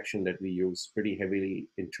anomaly detection that we use pretty heavily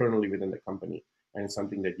internally within the company, and it's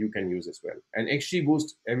something that you can use as well. And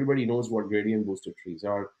XGBoost, everybody knows what gradient boosted trees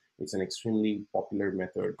are. It's an extremely popular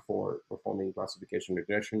method for performing classification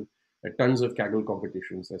regression. There are tons of Kaggle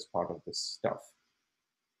competitions as part of this stuff.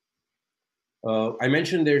 I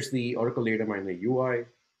mentioned there's the Oracle Data Miner UI. I'm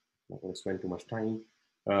not going to spend too much time.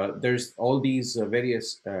 There's all these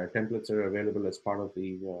various templates that are available as part of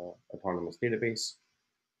the autonomous database.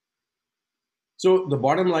 So the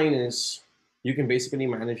bottom line is you can basically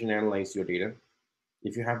manage and analyze your data.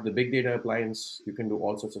 If you have the big data appliance, you can do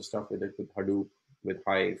all sorts of stuff with it, with Hadoop, with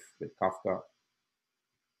Hive, with Kafka.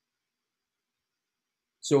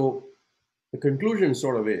 So the conclusion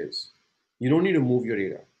sort of is you don't need to move your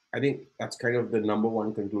data. I think that's kind of the number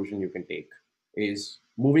one conclusion you can take, is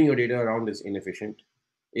moving your data around is inefficient.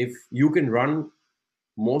 If you can run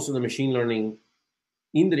most of the machine learning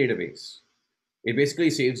in the database, it basically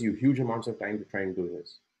saves you huge amounts of time to try and do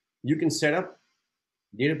this. You can set up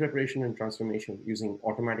data preparation and transformation using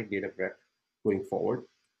automatic data prep going forward.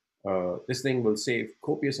 This thing will save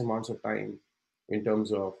copious amounts of time in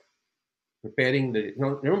terms of preparing the.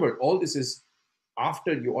 Now, remember, all this is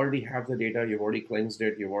after you already have the data, you've already cleansed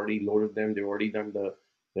it, you've already loaded them, they've already done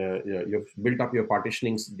you've built up your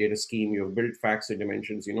partitioning data scheme, you've built facts and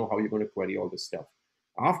dimensions, you know how you're going to query all this stuff.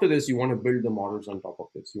 After this, you want to build the models on top of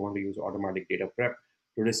this. You want to use automatic data prep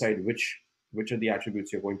to decide which of the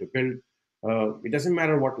attributes you're going to build. It doesn't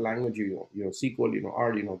matter what language you know, SQL,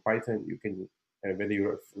 R, Python. You can whether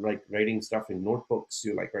you're like writing stuff in notebooks,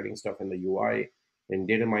 you like writing stuff in the UI, in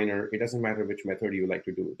data miner. It doesn't matter which method you like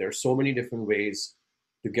to do. There are so many different ways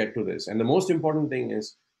to get to this. And the most important thing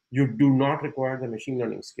is you do not require the machine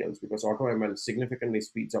learning skills, because AutoML significantly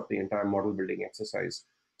speeds up the entire model building exercise.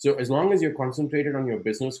 So as long as you're concentrated on your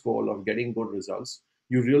business goal of getting good results,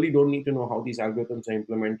 you really don't need to know how these algorithms are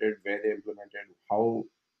implemented, where they're implemented, how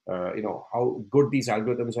good these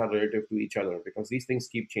algorithms are relative to each other, because these things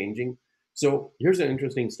keep changing. So here's an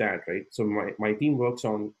interesting stat, right? So my team works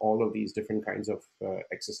on all of these different kinds of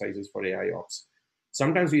exercises for AI ops.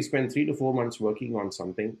 Sometimes we spend 3 to 4 months working on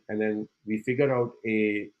something, and then we figure out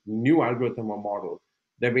a new algorithm or model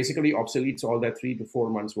that basically obsoletes all that 3 to 4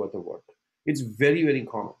 months worth of work. It's very, very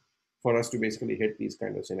common for us to basically hit these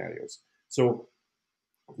kind of scenarios. So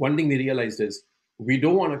one thing we realized is we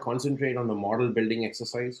don't want to concentrate on the model building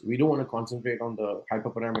exercise. We don't want to concentrate on the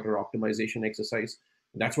hyperparameter optimization exercise.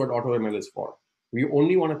 That's what AutoML is for. We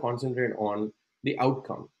only want to concentrate on the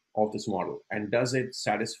outcome of this model, and does it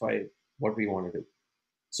satisfy what we want to do.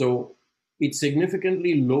 So it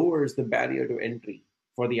significantly lowers the barrier to entry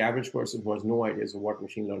for the average person who has no ideas of what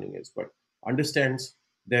machine learning is, but understands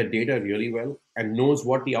their data really well and knows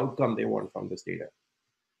what the outcome they want from this data.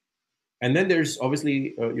 And then there's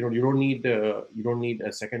obviously, you don't need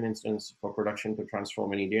a second instance for production to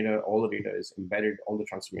transform any data. All the data is embedded, all the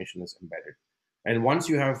transformation is embedded. And once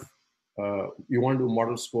you have, you want to do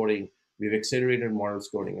model scoring, we've accelerated model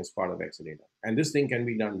scoring as part of Exadata. And this thing can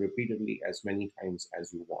be done repeatedly as many times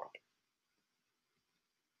as you want.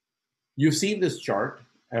 You've seen this chart.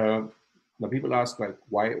 Now people ask, like,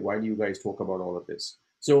 why do you guys talk about all of this?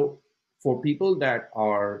 So for people that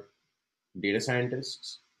are data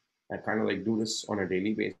scientists that kind of like do this on a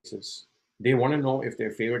daily basis, they want to know if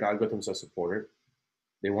their favorite algorithms are supported.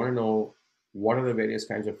 They want to know what are the various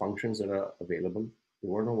kinds of functions that are available. They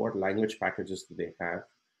want to know what language packages do they have,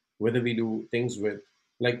 whether we do things with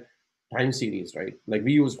like time series, right? Like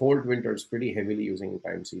we use Holt Winters pretty heavily using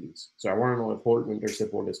time series. So I want to know if Holt Winters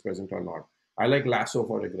support is present or not. I like lasso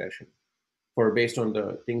for regression, for based on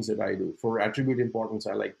the things that I do. For attribute importance,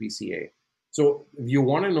 I like PCA. So you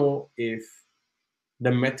want to know if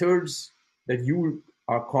the methods that you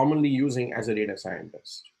are commonly using as a data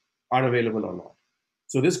scientist are available or not.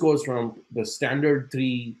 So this goes from the standard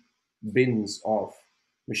 3 bins of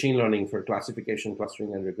machine learning for classification,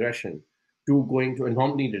 clustering, and regression to going to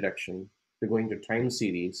anomaly detection, to going to time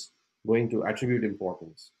series, going to attribute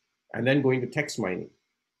importance, and then going to text mining.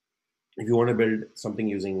 If you want to build something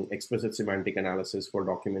using explicit semantic analysis for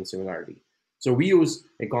document similarity. So we use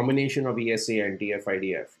a combination of ESA and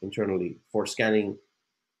TF-IDF internally for scanning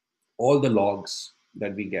all the logs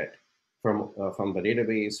that we get from the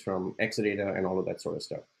database, from Exadata, and all of that sort of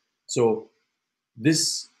stuff. So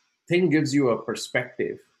this thing gives you a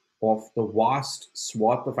perspective of the vast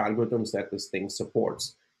swath of algorithms that this thing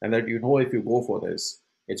supports, and that you know if you go for this,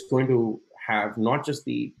 it's going to have not just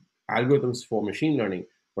the algorithms for machine learning,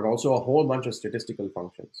 but also a whole bunch of statistical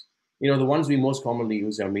functions. You know, the ones we most commonly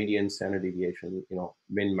use are median, standard deviation, you know,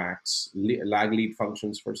 min, max, lag lead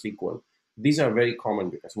functions for SQL. These are very common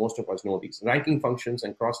because most of us know these. Ranking functions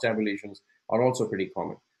and cross tabulations are also pretty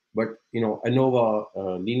common. But, you know,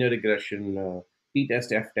 ANOVA, linear regression,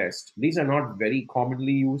 t-test, f-test, these are not very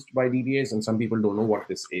commonly used by DBAs, and some people don't know what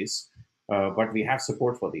this is, but we have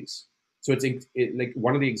support for these. So it's like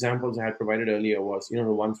one of the examples I had provided earlier was, you know,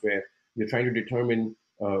 the ones where you're trying to determine,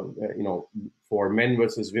 you know, for men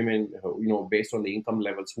versus women, you know, based on the income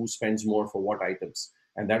levels, who spends more for what items.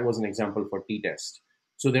 And that was an example for t-test.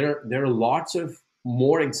 So there are lots of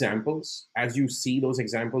more examples. As you see those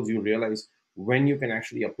examples, you realize when you can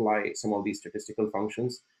actually apply some of these statistical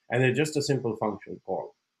functions, and they're just a simple function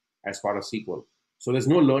call as part of SQL. So there's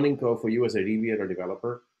no learning curve for you as a DBA or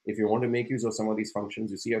developer. If you want to make use of some of these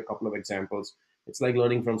functions, you see a couple of examples. It's like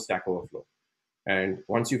learning from Stack Overflow. And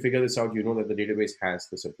once you figure this out, you know that the database has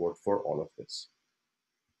the support for all of this.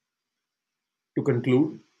 To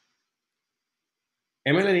conclude,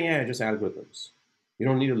 ML and AI are just algorithms. You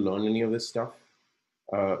don't need to learn any of this stuff.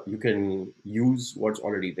 You can use what's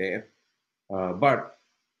already there, but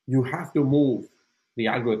you have to move the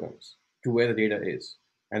algorithms to where the data is.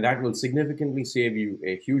 And that will significantly save you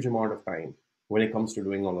a huge amount of time when it comes to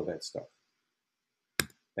doing all of that stuff.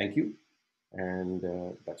 Thank you. And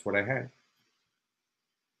that's what I had.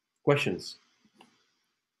 Questions?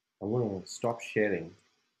 I'm going to stop sharing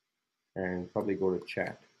and probably go to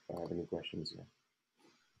chat if I have any questions here.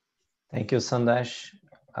 Thank you, Sandesh.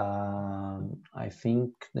 I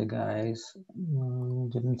think the guys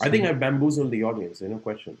didn't. I think I bamboozled the audience. There are no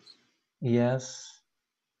questions. Yes.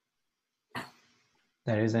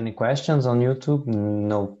 There is any questions on YouTube?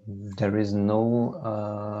 No, there is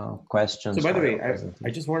no questions. So by the way, I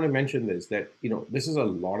just want to mention this, that, you know, this is a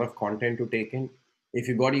lot of content to take in. If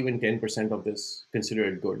you got even 10% of this, consider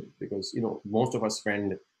it good, because, you know, most of us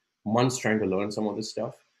spend months trying to learn some of this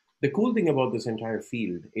stuff. The cool thing about this entire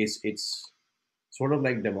field is it's sort of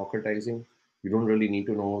like democratizing. You don't really need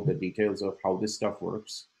to know the details of how this stuff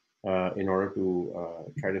works in order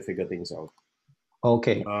to try to figure things out.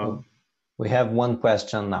 Okay, we have one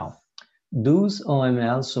question now. Does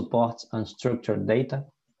AutoML support unstructured data?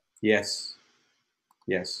 Yes,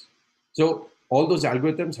 yes. So all those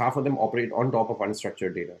algorithms, half of them operate on top of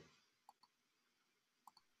unstructured data.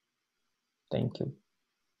 Thank you.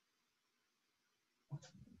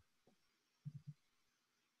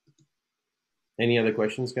 Any other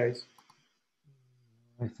questions, guys?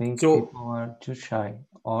 I think people are too shy.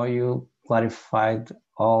 Or you clarified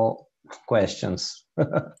all questions.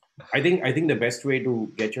 I think the best way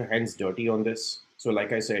to get your hands dirty on this. So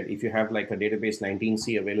like I said, if you have like a database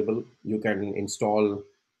 19C available, you can install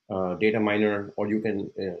data miner, or you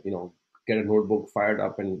can you know, get a notebook fired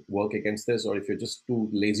up and work against this. Or if you're just too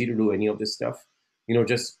lazy to do any of this stuff, you know,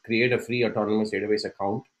 just create a free autonomous database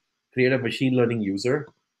account create a machine learning user,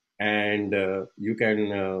 and you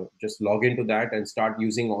can just log into that and start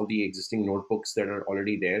using all the existing notebooks that are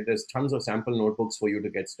already there. There's tons of sample notebooks for you to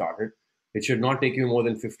get started. It should not take you more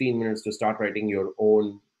than 15 minutes to start writing your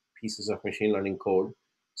own pieces of machine learning code.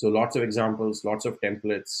 So lots of examples, lots of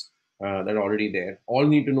templates that are already there. All you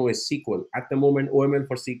need to know is SQL. At the moment, OML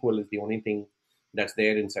for SQL is the only thing that's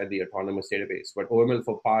there inside the autonomous database. But OML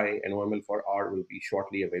for Pi and OML for R will be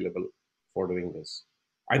shortly available for doing this.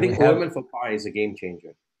 I We think have, OML for Pi is a game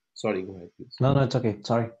changer. Sorry, go ahead, please. no, it's okay.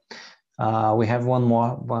 Sorry. We have one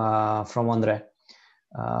more from Andre.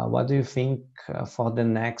 What do you think for the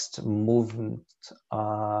next movement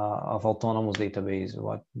of autonomous database?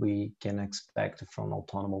 What we can expect from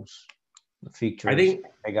autonomous I features think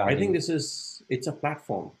regarding? it's a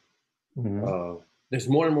platform. Mhm. There's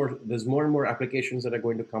more and more applications that are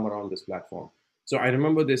going to come around this platform. So I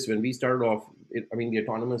remember this when we started off. The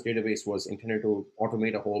autonomous database was intended to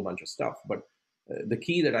automate a whole bunch of stuff, but the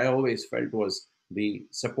key that I always felt was the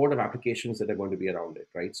support of applications that are going to be around it,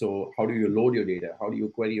 right? So how do you load your data? How do you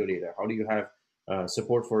query your data? How do you have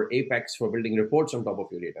support for Apex for building reports on top of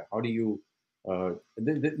your data? How do you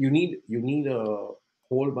need a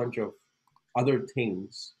whole bunch of other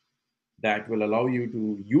things that will allow you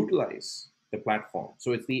to utilize the platform.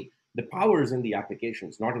 So it's the power is in the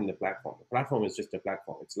applications, not in the platform. The platform is just a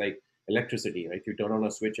platform. It's like electricity, right? You turn on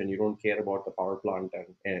a switch and you don't care about the power plant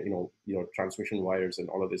and transmission wires and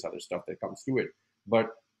all of this other stuff that comes to it.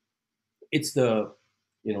 But it's the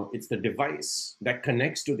device that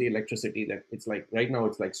connects to the electricity. That it's like right now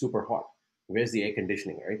it's like super hot. Where's the air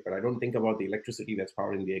conditioning, right? But I don't think about the electricity that's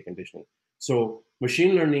powering the air conditioning. So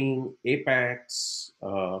machine learning, Apex,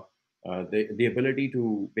 the ability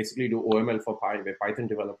to basically do OML for Pi, where Python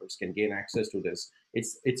developers can gain access to this.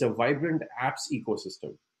 It's a vibrant apps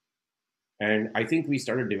ecosystem, and I think we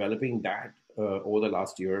started developing that over the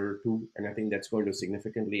last year or two, and I think that's going to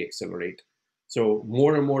significantly accelerate. So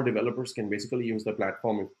more and more developers can basically use the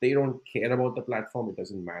platform. If they don't care about the platform, it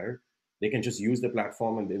doesn't matter. They can just use the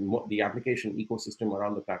platform, and the application ecosystem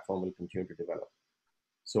around the platform will continue to develop.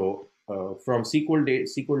 So from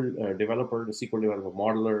SQL developer to SQL developer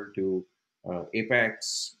modeler to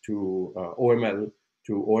Apex to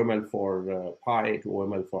OML for Pi to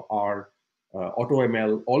OML for R,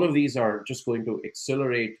 AutoML, all of these are just going to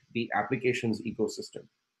accelerate the applications ecosystem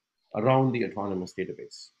around the autonomous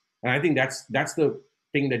database. And I think that's the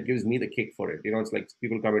thing that gives me the kick for it. It's like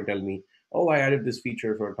people come and tell me, "Oh, I added this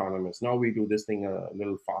feature for autonomous. Now we do this thing a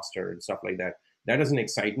little faster and stuff like that." That doesn't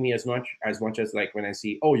excite me as much as like when I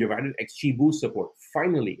see, "Oh, you've added XGBoost support.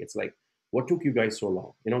 Finally!" It's like, what took you guys so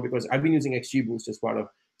long? Because I've been using XGBoost as part of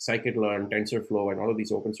scikit-learn, TensorFlow, and all of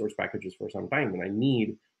these open source packages for some time, and I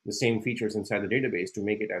need the same features inside the database to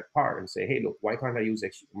make it at par and say, "Hey, look, why can't I use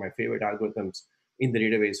my favorite algorithms in the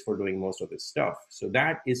database for doing most of this stuff?" So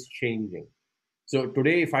that is changing. So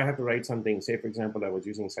today, if I have to write something, say for example, I was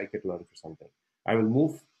using scikit-learn for something, I will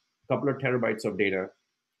move a couple of terabytes of data,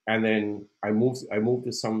 and then I move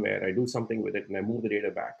to somewhere, I do something with it, and I move the data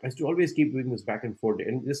back. I used to always keep doing this back and forth,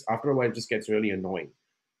 and this after a while just gets really annoying.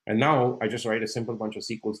 And now I just write a simple bunch of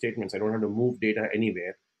SQL statements. I don't have to move data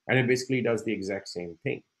anywhere, and it basically does the exact same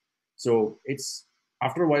thing. So it's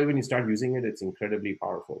after a while when you start using it, it's incredibly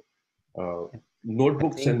powerful. Uh, I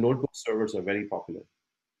Notebooks and think notebook servers are very popular.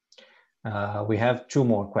 we have two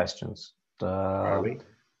more questions. Are we?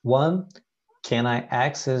 One, can I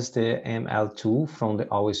access the ML2 from the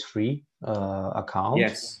Always Free account?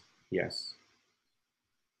 Yes. Yes.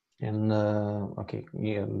 And okay,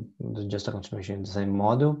 yeah, just a continuation, the same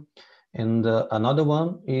model. And another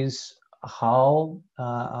one is how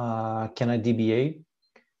can a DBA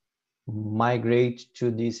migrate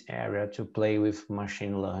to this area to play with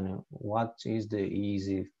machine learning? What is the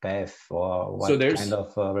easy path, or So what kind there's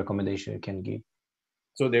of recommendation you can give?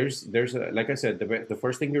 like I said, the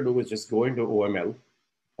first thing to do is just go into OML.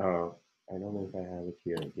 Uh, I don't know if I have it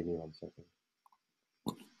here. Give me 1 second.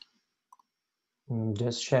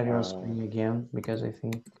 Just share your Uh, screen again, because I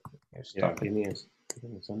think you're yeah, stuck. give me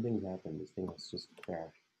something's happened. This thing has just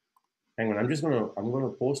crashed. Hang on, I'm gonna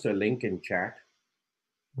post a link in chat.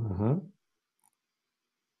 Mhm.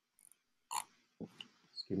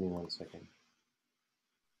 Just give me 1 second.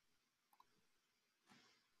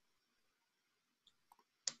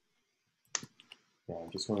 Yeah,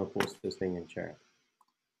 I'm just gonna post this thing in chat.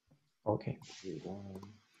 Okay.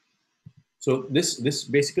 So this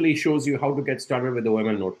basically shows you how to get started with the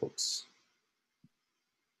OML notebooks.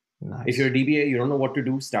 If Nice. you're a DBA, you don't know what to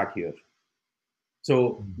do, start here.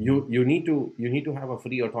 So you need to have a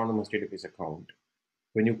free autonomous database account.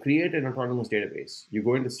 When you create an autonomous database, you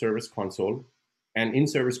go into Service Console, and in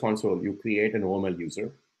Service Console, you create an OML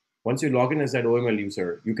user. Once you log in as that OML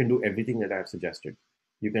user, you can do everything that I've suggested.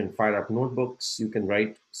 You can fire up notebooks, you can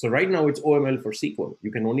write. So right now it's OML for SQL.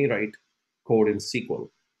 You can only write code in SQL.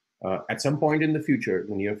 At some point in the future,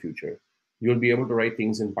 the near future, you'll be able to write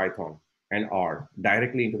things in Python and R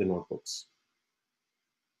directly into the notebooks.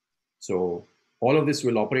 So all of this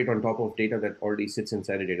will operate on top of data that already sits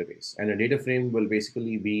inside a database. And a data frame will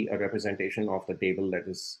basically be a representation of the table that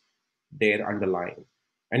is there underlying.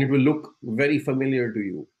 And it will look very familiar to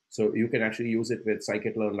you. So you can actually use it with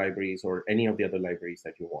scikit-learn libraries or any of the other libraries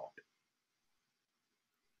that you want.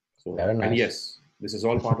 So, Very nice. and yes, this is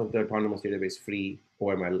all part of the Autonomous Database free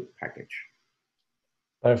OML package.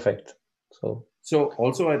 Perfect. So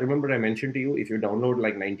also I remember I mentioned to you, if you download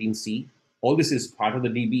like 19C, all this is part of the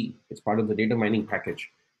DB. It's part of the data mining package,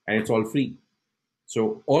 and it's all free.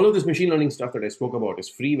 So all of this machine learning stuff that I spoke about is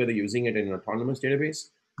free, whether you're using it in an autonomous database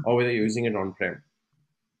or whether you're using it on-prem.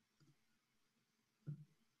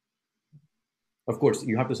 Of course,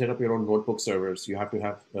 you have to set up your own notebook servers. You have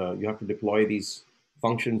to deploy these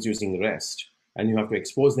functions using REST, and you have to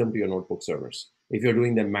expose them to your notebook servers. If you're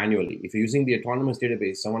doing them manually, if you're using the autonomous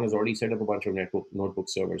database, someone has already set up a bunch of notebook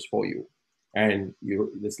servers for you, and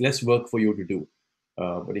there's less work for you to do.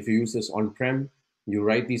 But if you use this on-prem, you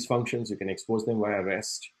write these functions, you can expose them via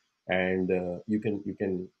REST, and you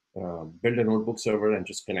can build a notebook server and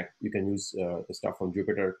just connect. You can use the stuff from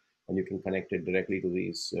Jupyter, and you can connect it directly to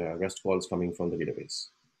these REST calls coming from the database.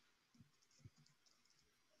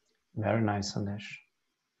 Very nice, Sandesh.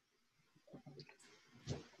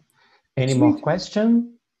 Any more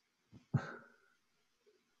question?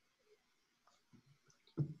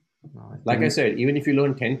 Like I said, even if you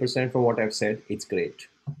learn 10% from what I've said, it's great.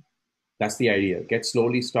 That's the idea. Get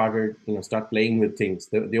slowly started, start playing with things.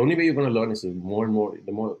 The only way you're going to learn is more and more.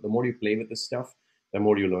 The more you play with this stuff, the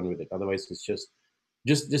more you learn with it. Otherwise, it's just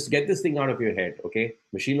get this thing out of your head, okay?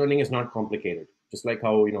 Machine learning is not complicated. Just like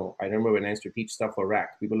how, I remember when I used to teach stuff for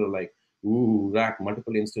RAC, people are like, ooh, RAC,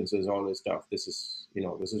 multiple instances, all this stuff. This is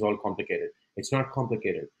all complicated. It's not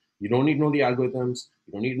complicated. You don't need to know the algorithms.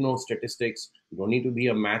 You don't need to know statistics. You don't need to be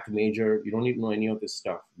a math major. You don't need to know any of this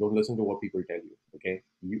stuff. Don't listen to what people tell you, okay?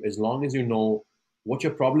 As long as you know what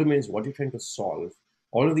your problem is, what you're trying to solve,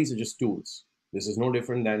 all of these are just tools. This is no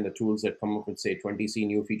different than the tools that come up with, say, 20C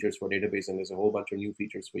new features for database, and there's a whole bunch of new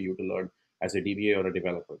features for you to learn as a DBA or a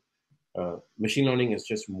developer. Machine learning is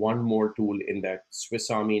just one more tool in that Swiss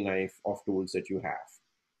Army knife of tools that you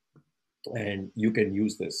have. And you can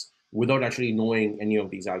use this without actually knowing any of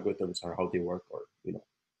these algorithms or how they work or,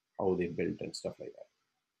 how they're built and stuff like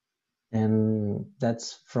that. And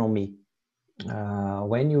that's from me.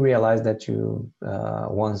 When you realize that you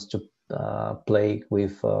want to play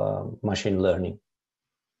with machine learning,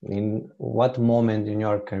 in what moment in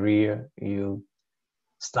your career you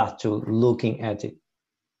start to looking at it?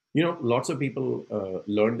 Lots of people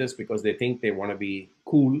learn this because they think they want to be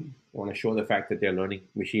cool, want to show the fact that they're learning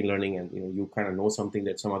machine learning, and you kind of know something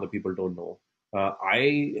that some other people don't know.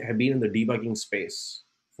 I have been in the debugging space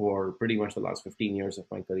for pretty much the last 15 years of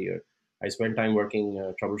my career. I spent time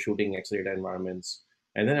working troubleshooting Exadata environments,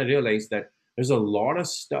 and then I realized that there's a lot of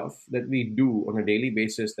stuff that we do on a daily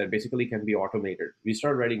basis that basically can be automated. We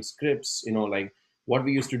start writing scripts, like what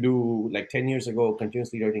we used to do like 10 years ago,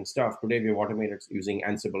 continuously writing stuff. Today we've automated using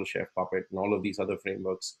Ansible, Chef, Puppet, and all of these other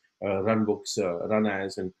frameworks, Runbooks,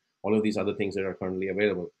 Runas, and all of these other things that are currently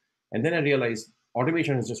available. And then I realized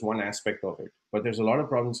automation is just one aspect of it, but there's a lot of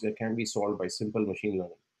problems that can be solved by simple machine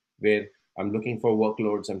learning, where I'm looking for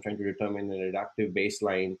workloads, I'm trying to determine an adaptive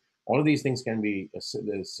baseline. All of these things can be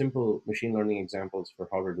simple machine learning examples for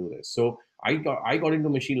how to do this. So I got into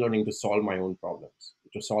machine learning to solve my own problems,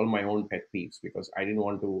 to solve my own pet peeves, because I didn't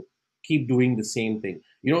want to keep doing the same thing.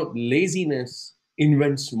 Laziness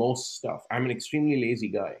invents most stuff. I'm an extremely lazy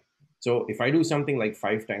guy. So if I do something like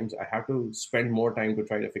 5 times, I have to spend more time to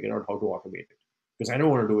try to figure out how to automate it, because I don't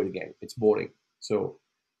want to do it again. It's boring. So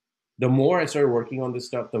the more I started working on this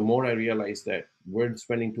stuff, the more I realized that we're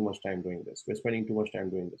spending too much time doing this. We're spending too much time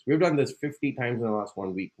doing this. We've done this 50 times in the last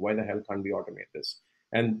 1 week. Why the hell can't we automate this?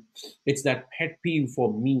 And it's that pet peeve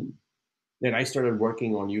for me that I started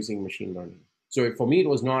working on using machine learning. So for me, it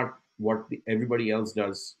was not what everybody else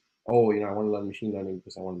does. Oh, I want to learn machine learning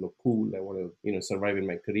because I want to look cool. I want to, survive in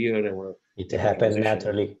my career. I want to. It happened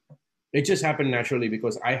naturally. It just happened naturally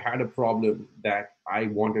because I had a problem that I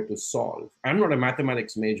wanted to solve. I'm not a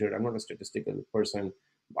mathematics major. I'm not a statistical person.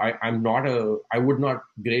 I would not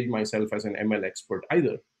grade myself as an ML expert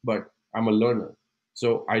either, but I'm a learner.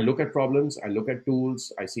 So I look at problems, I look at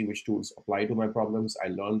tools, I see which tools apply to my problems, I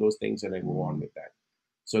learn those things, and I move on with that.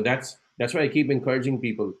 So that's why I keep encouraging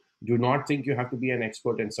people. Do not think you have to be an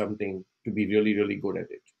expert in something to be really, really good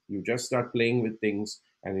at it. You just start playing with things,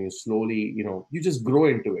 and you slowly, you just grow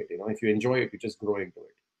into it. If you enjoy it, you just grow into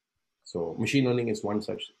it. So machine learning is one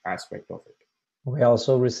such aspect of it. We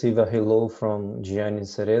also receive a hello from Gianni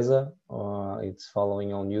Cereza. It's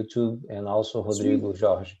following on YouTube, and also Rodrigo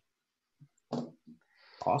Jorge.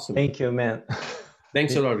 Awesome. Thank you, man.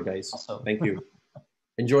 Thanks a lot, guys. Awesome. Thank you.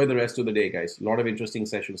 Enjoy the rest of the day, guys. A lot of interesting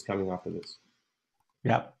sessions coming after this.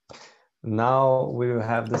 Yeah. Now we will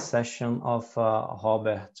have the session of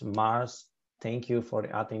Robert Mars. Thank you for the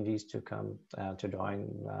attendees to come to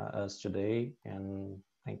join us today, and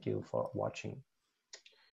thank you for watching.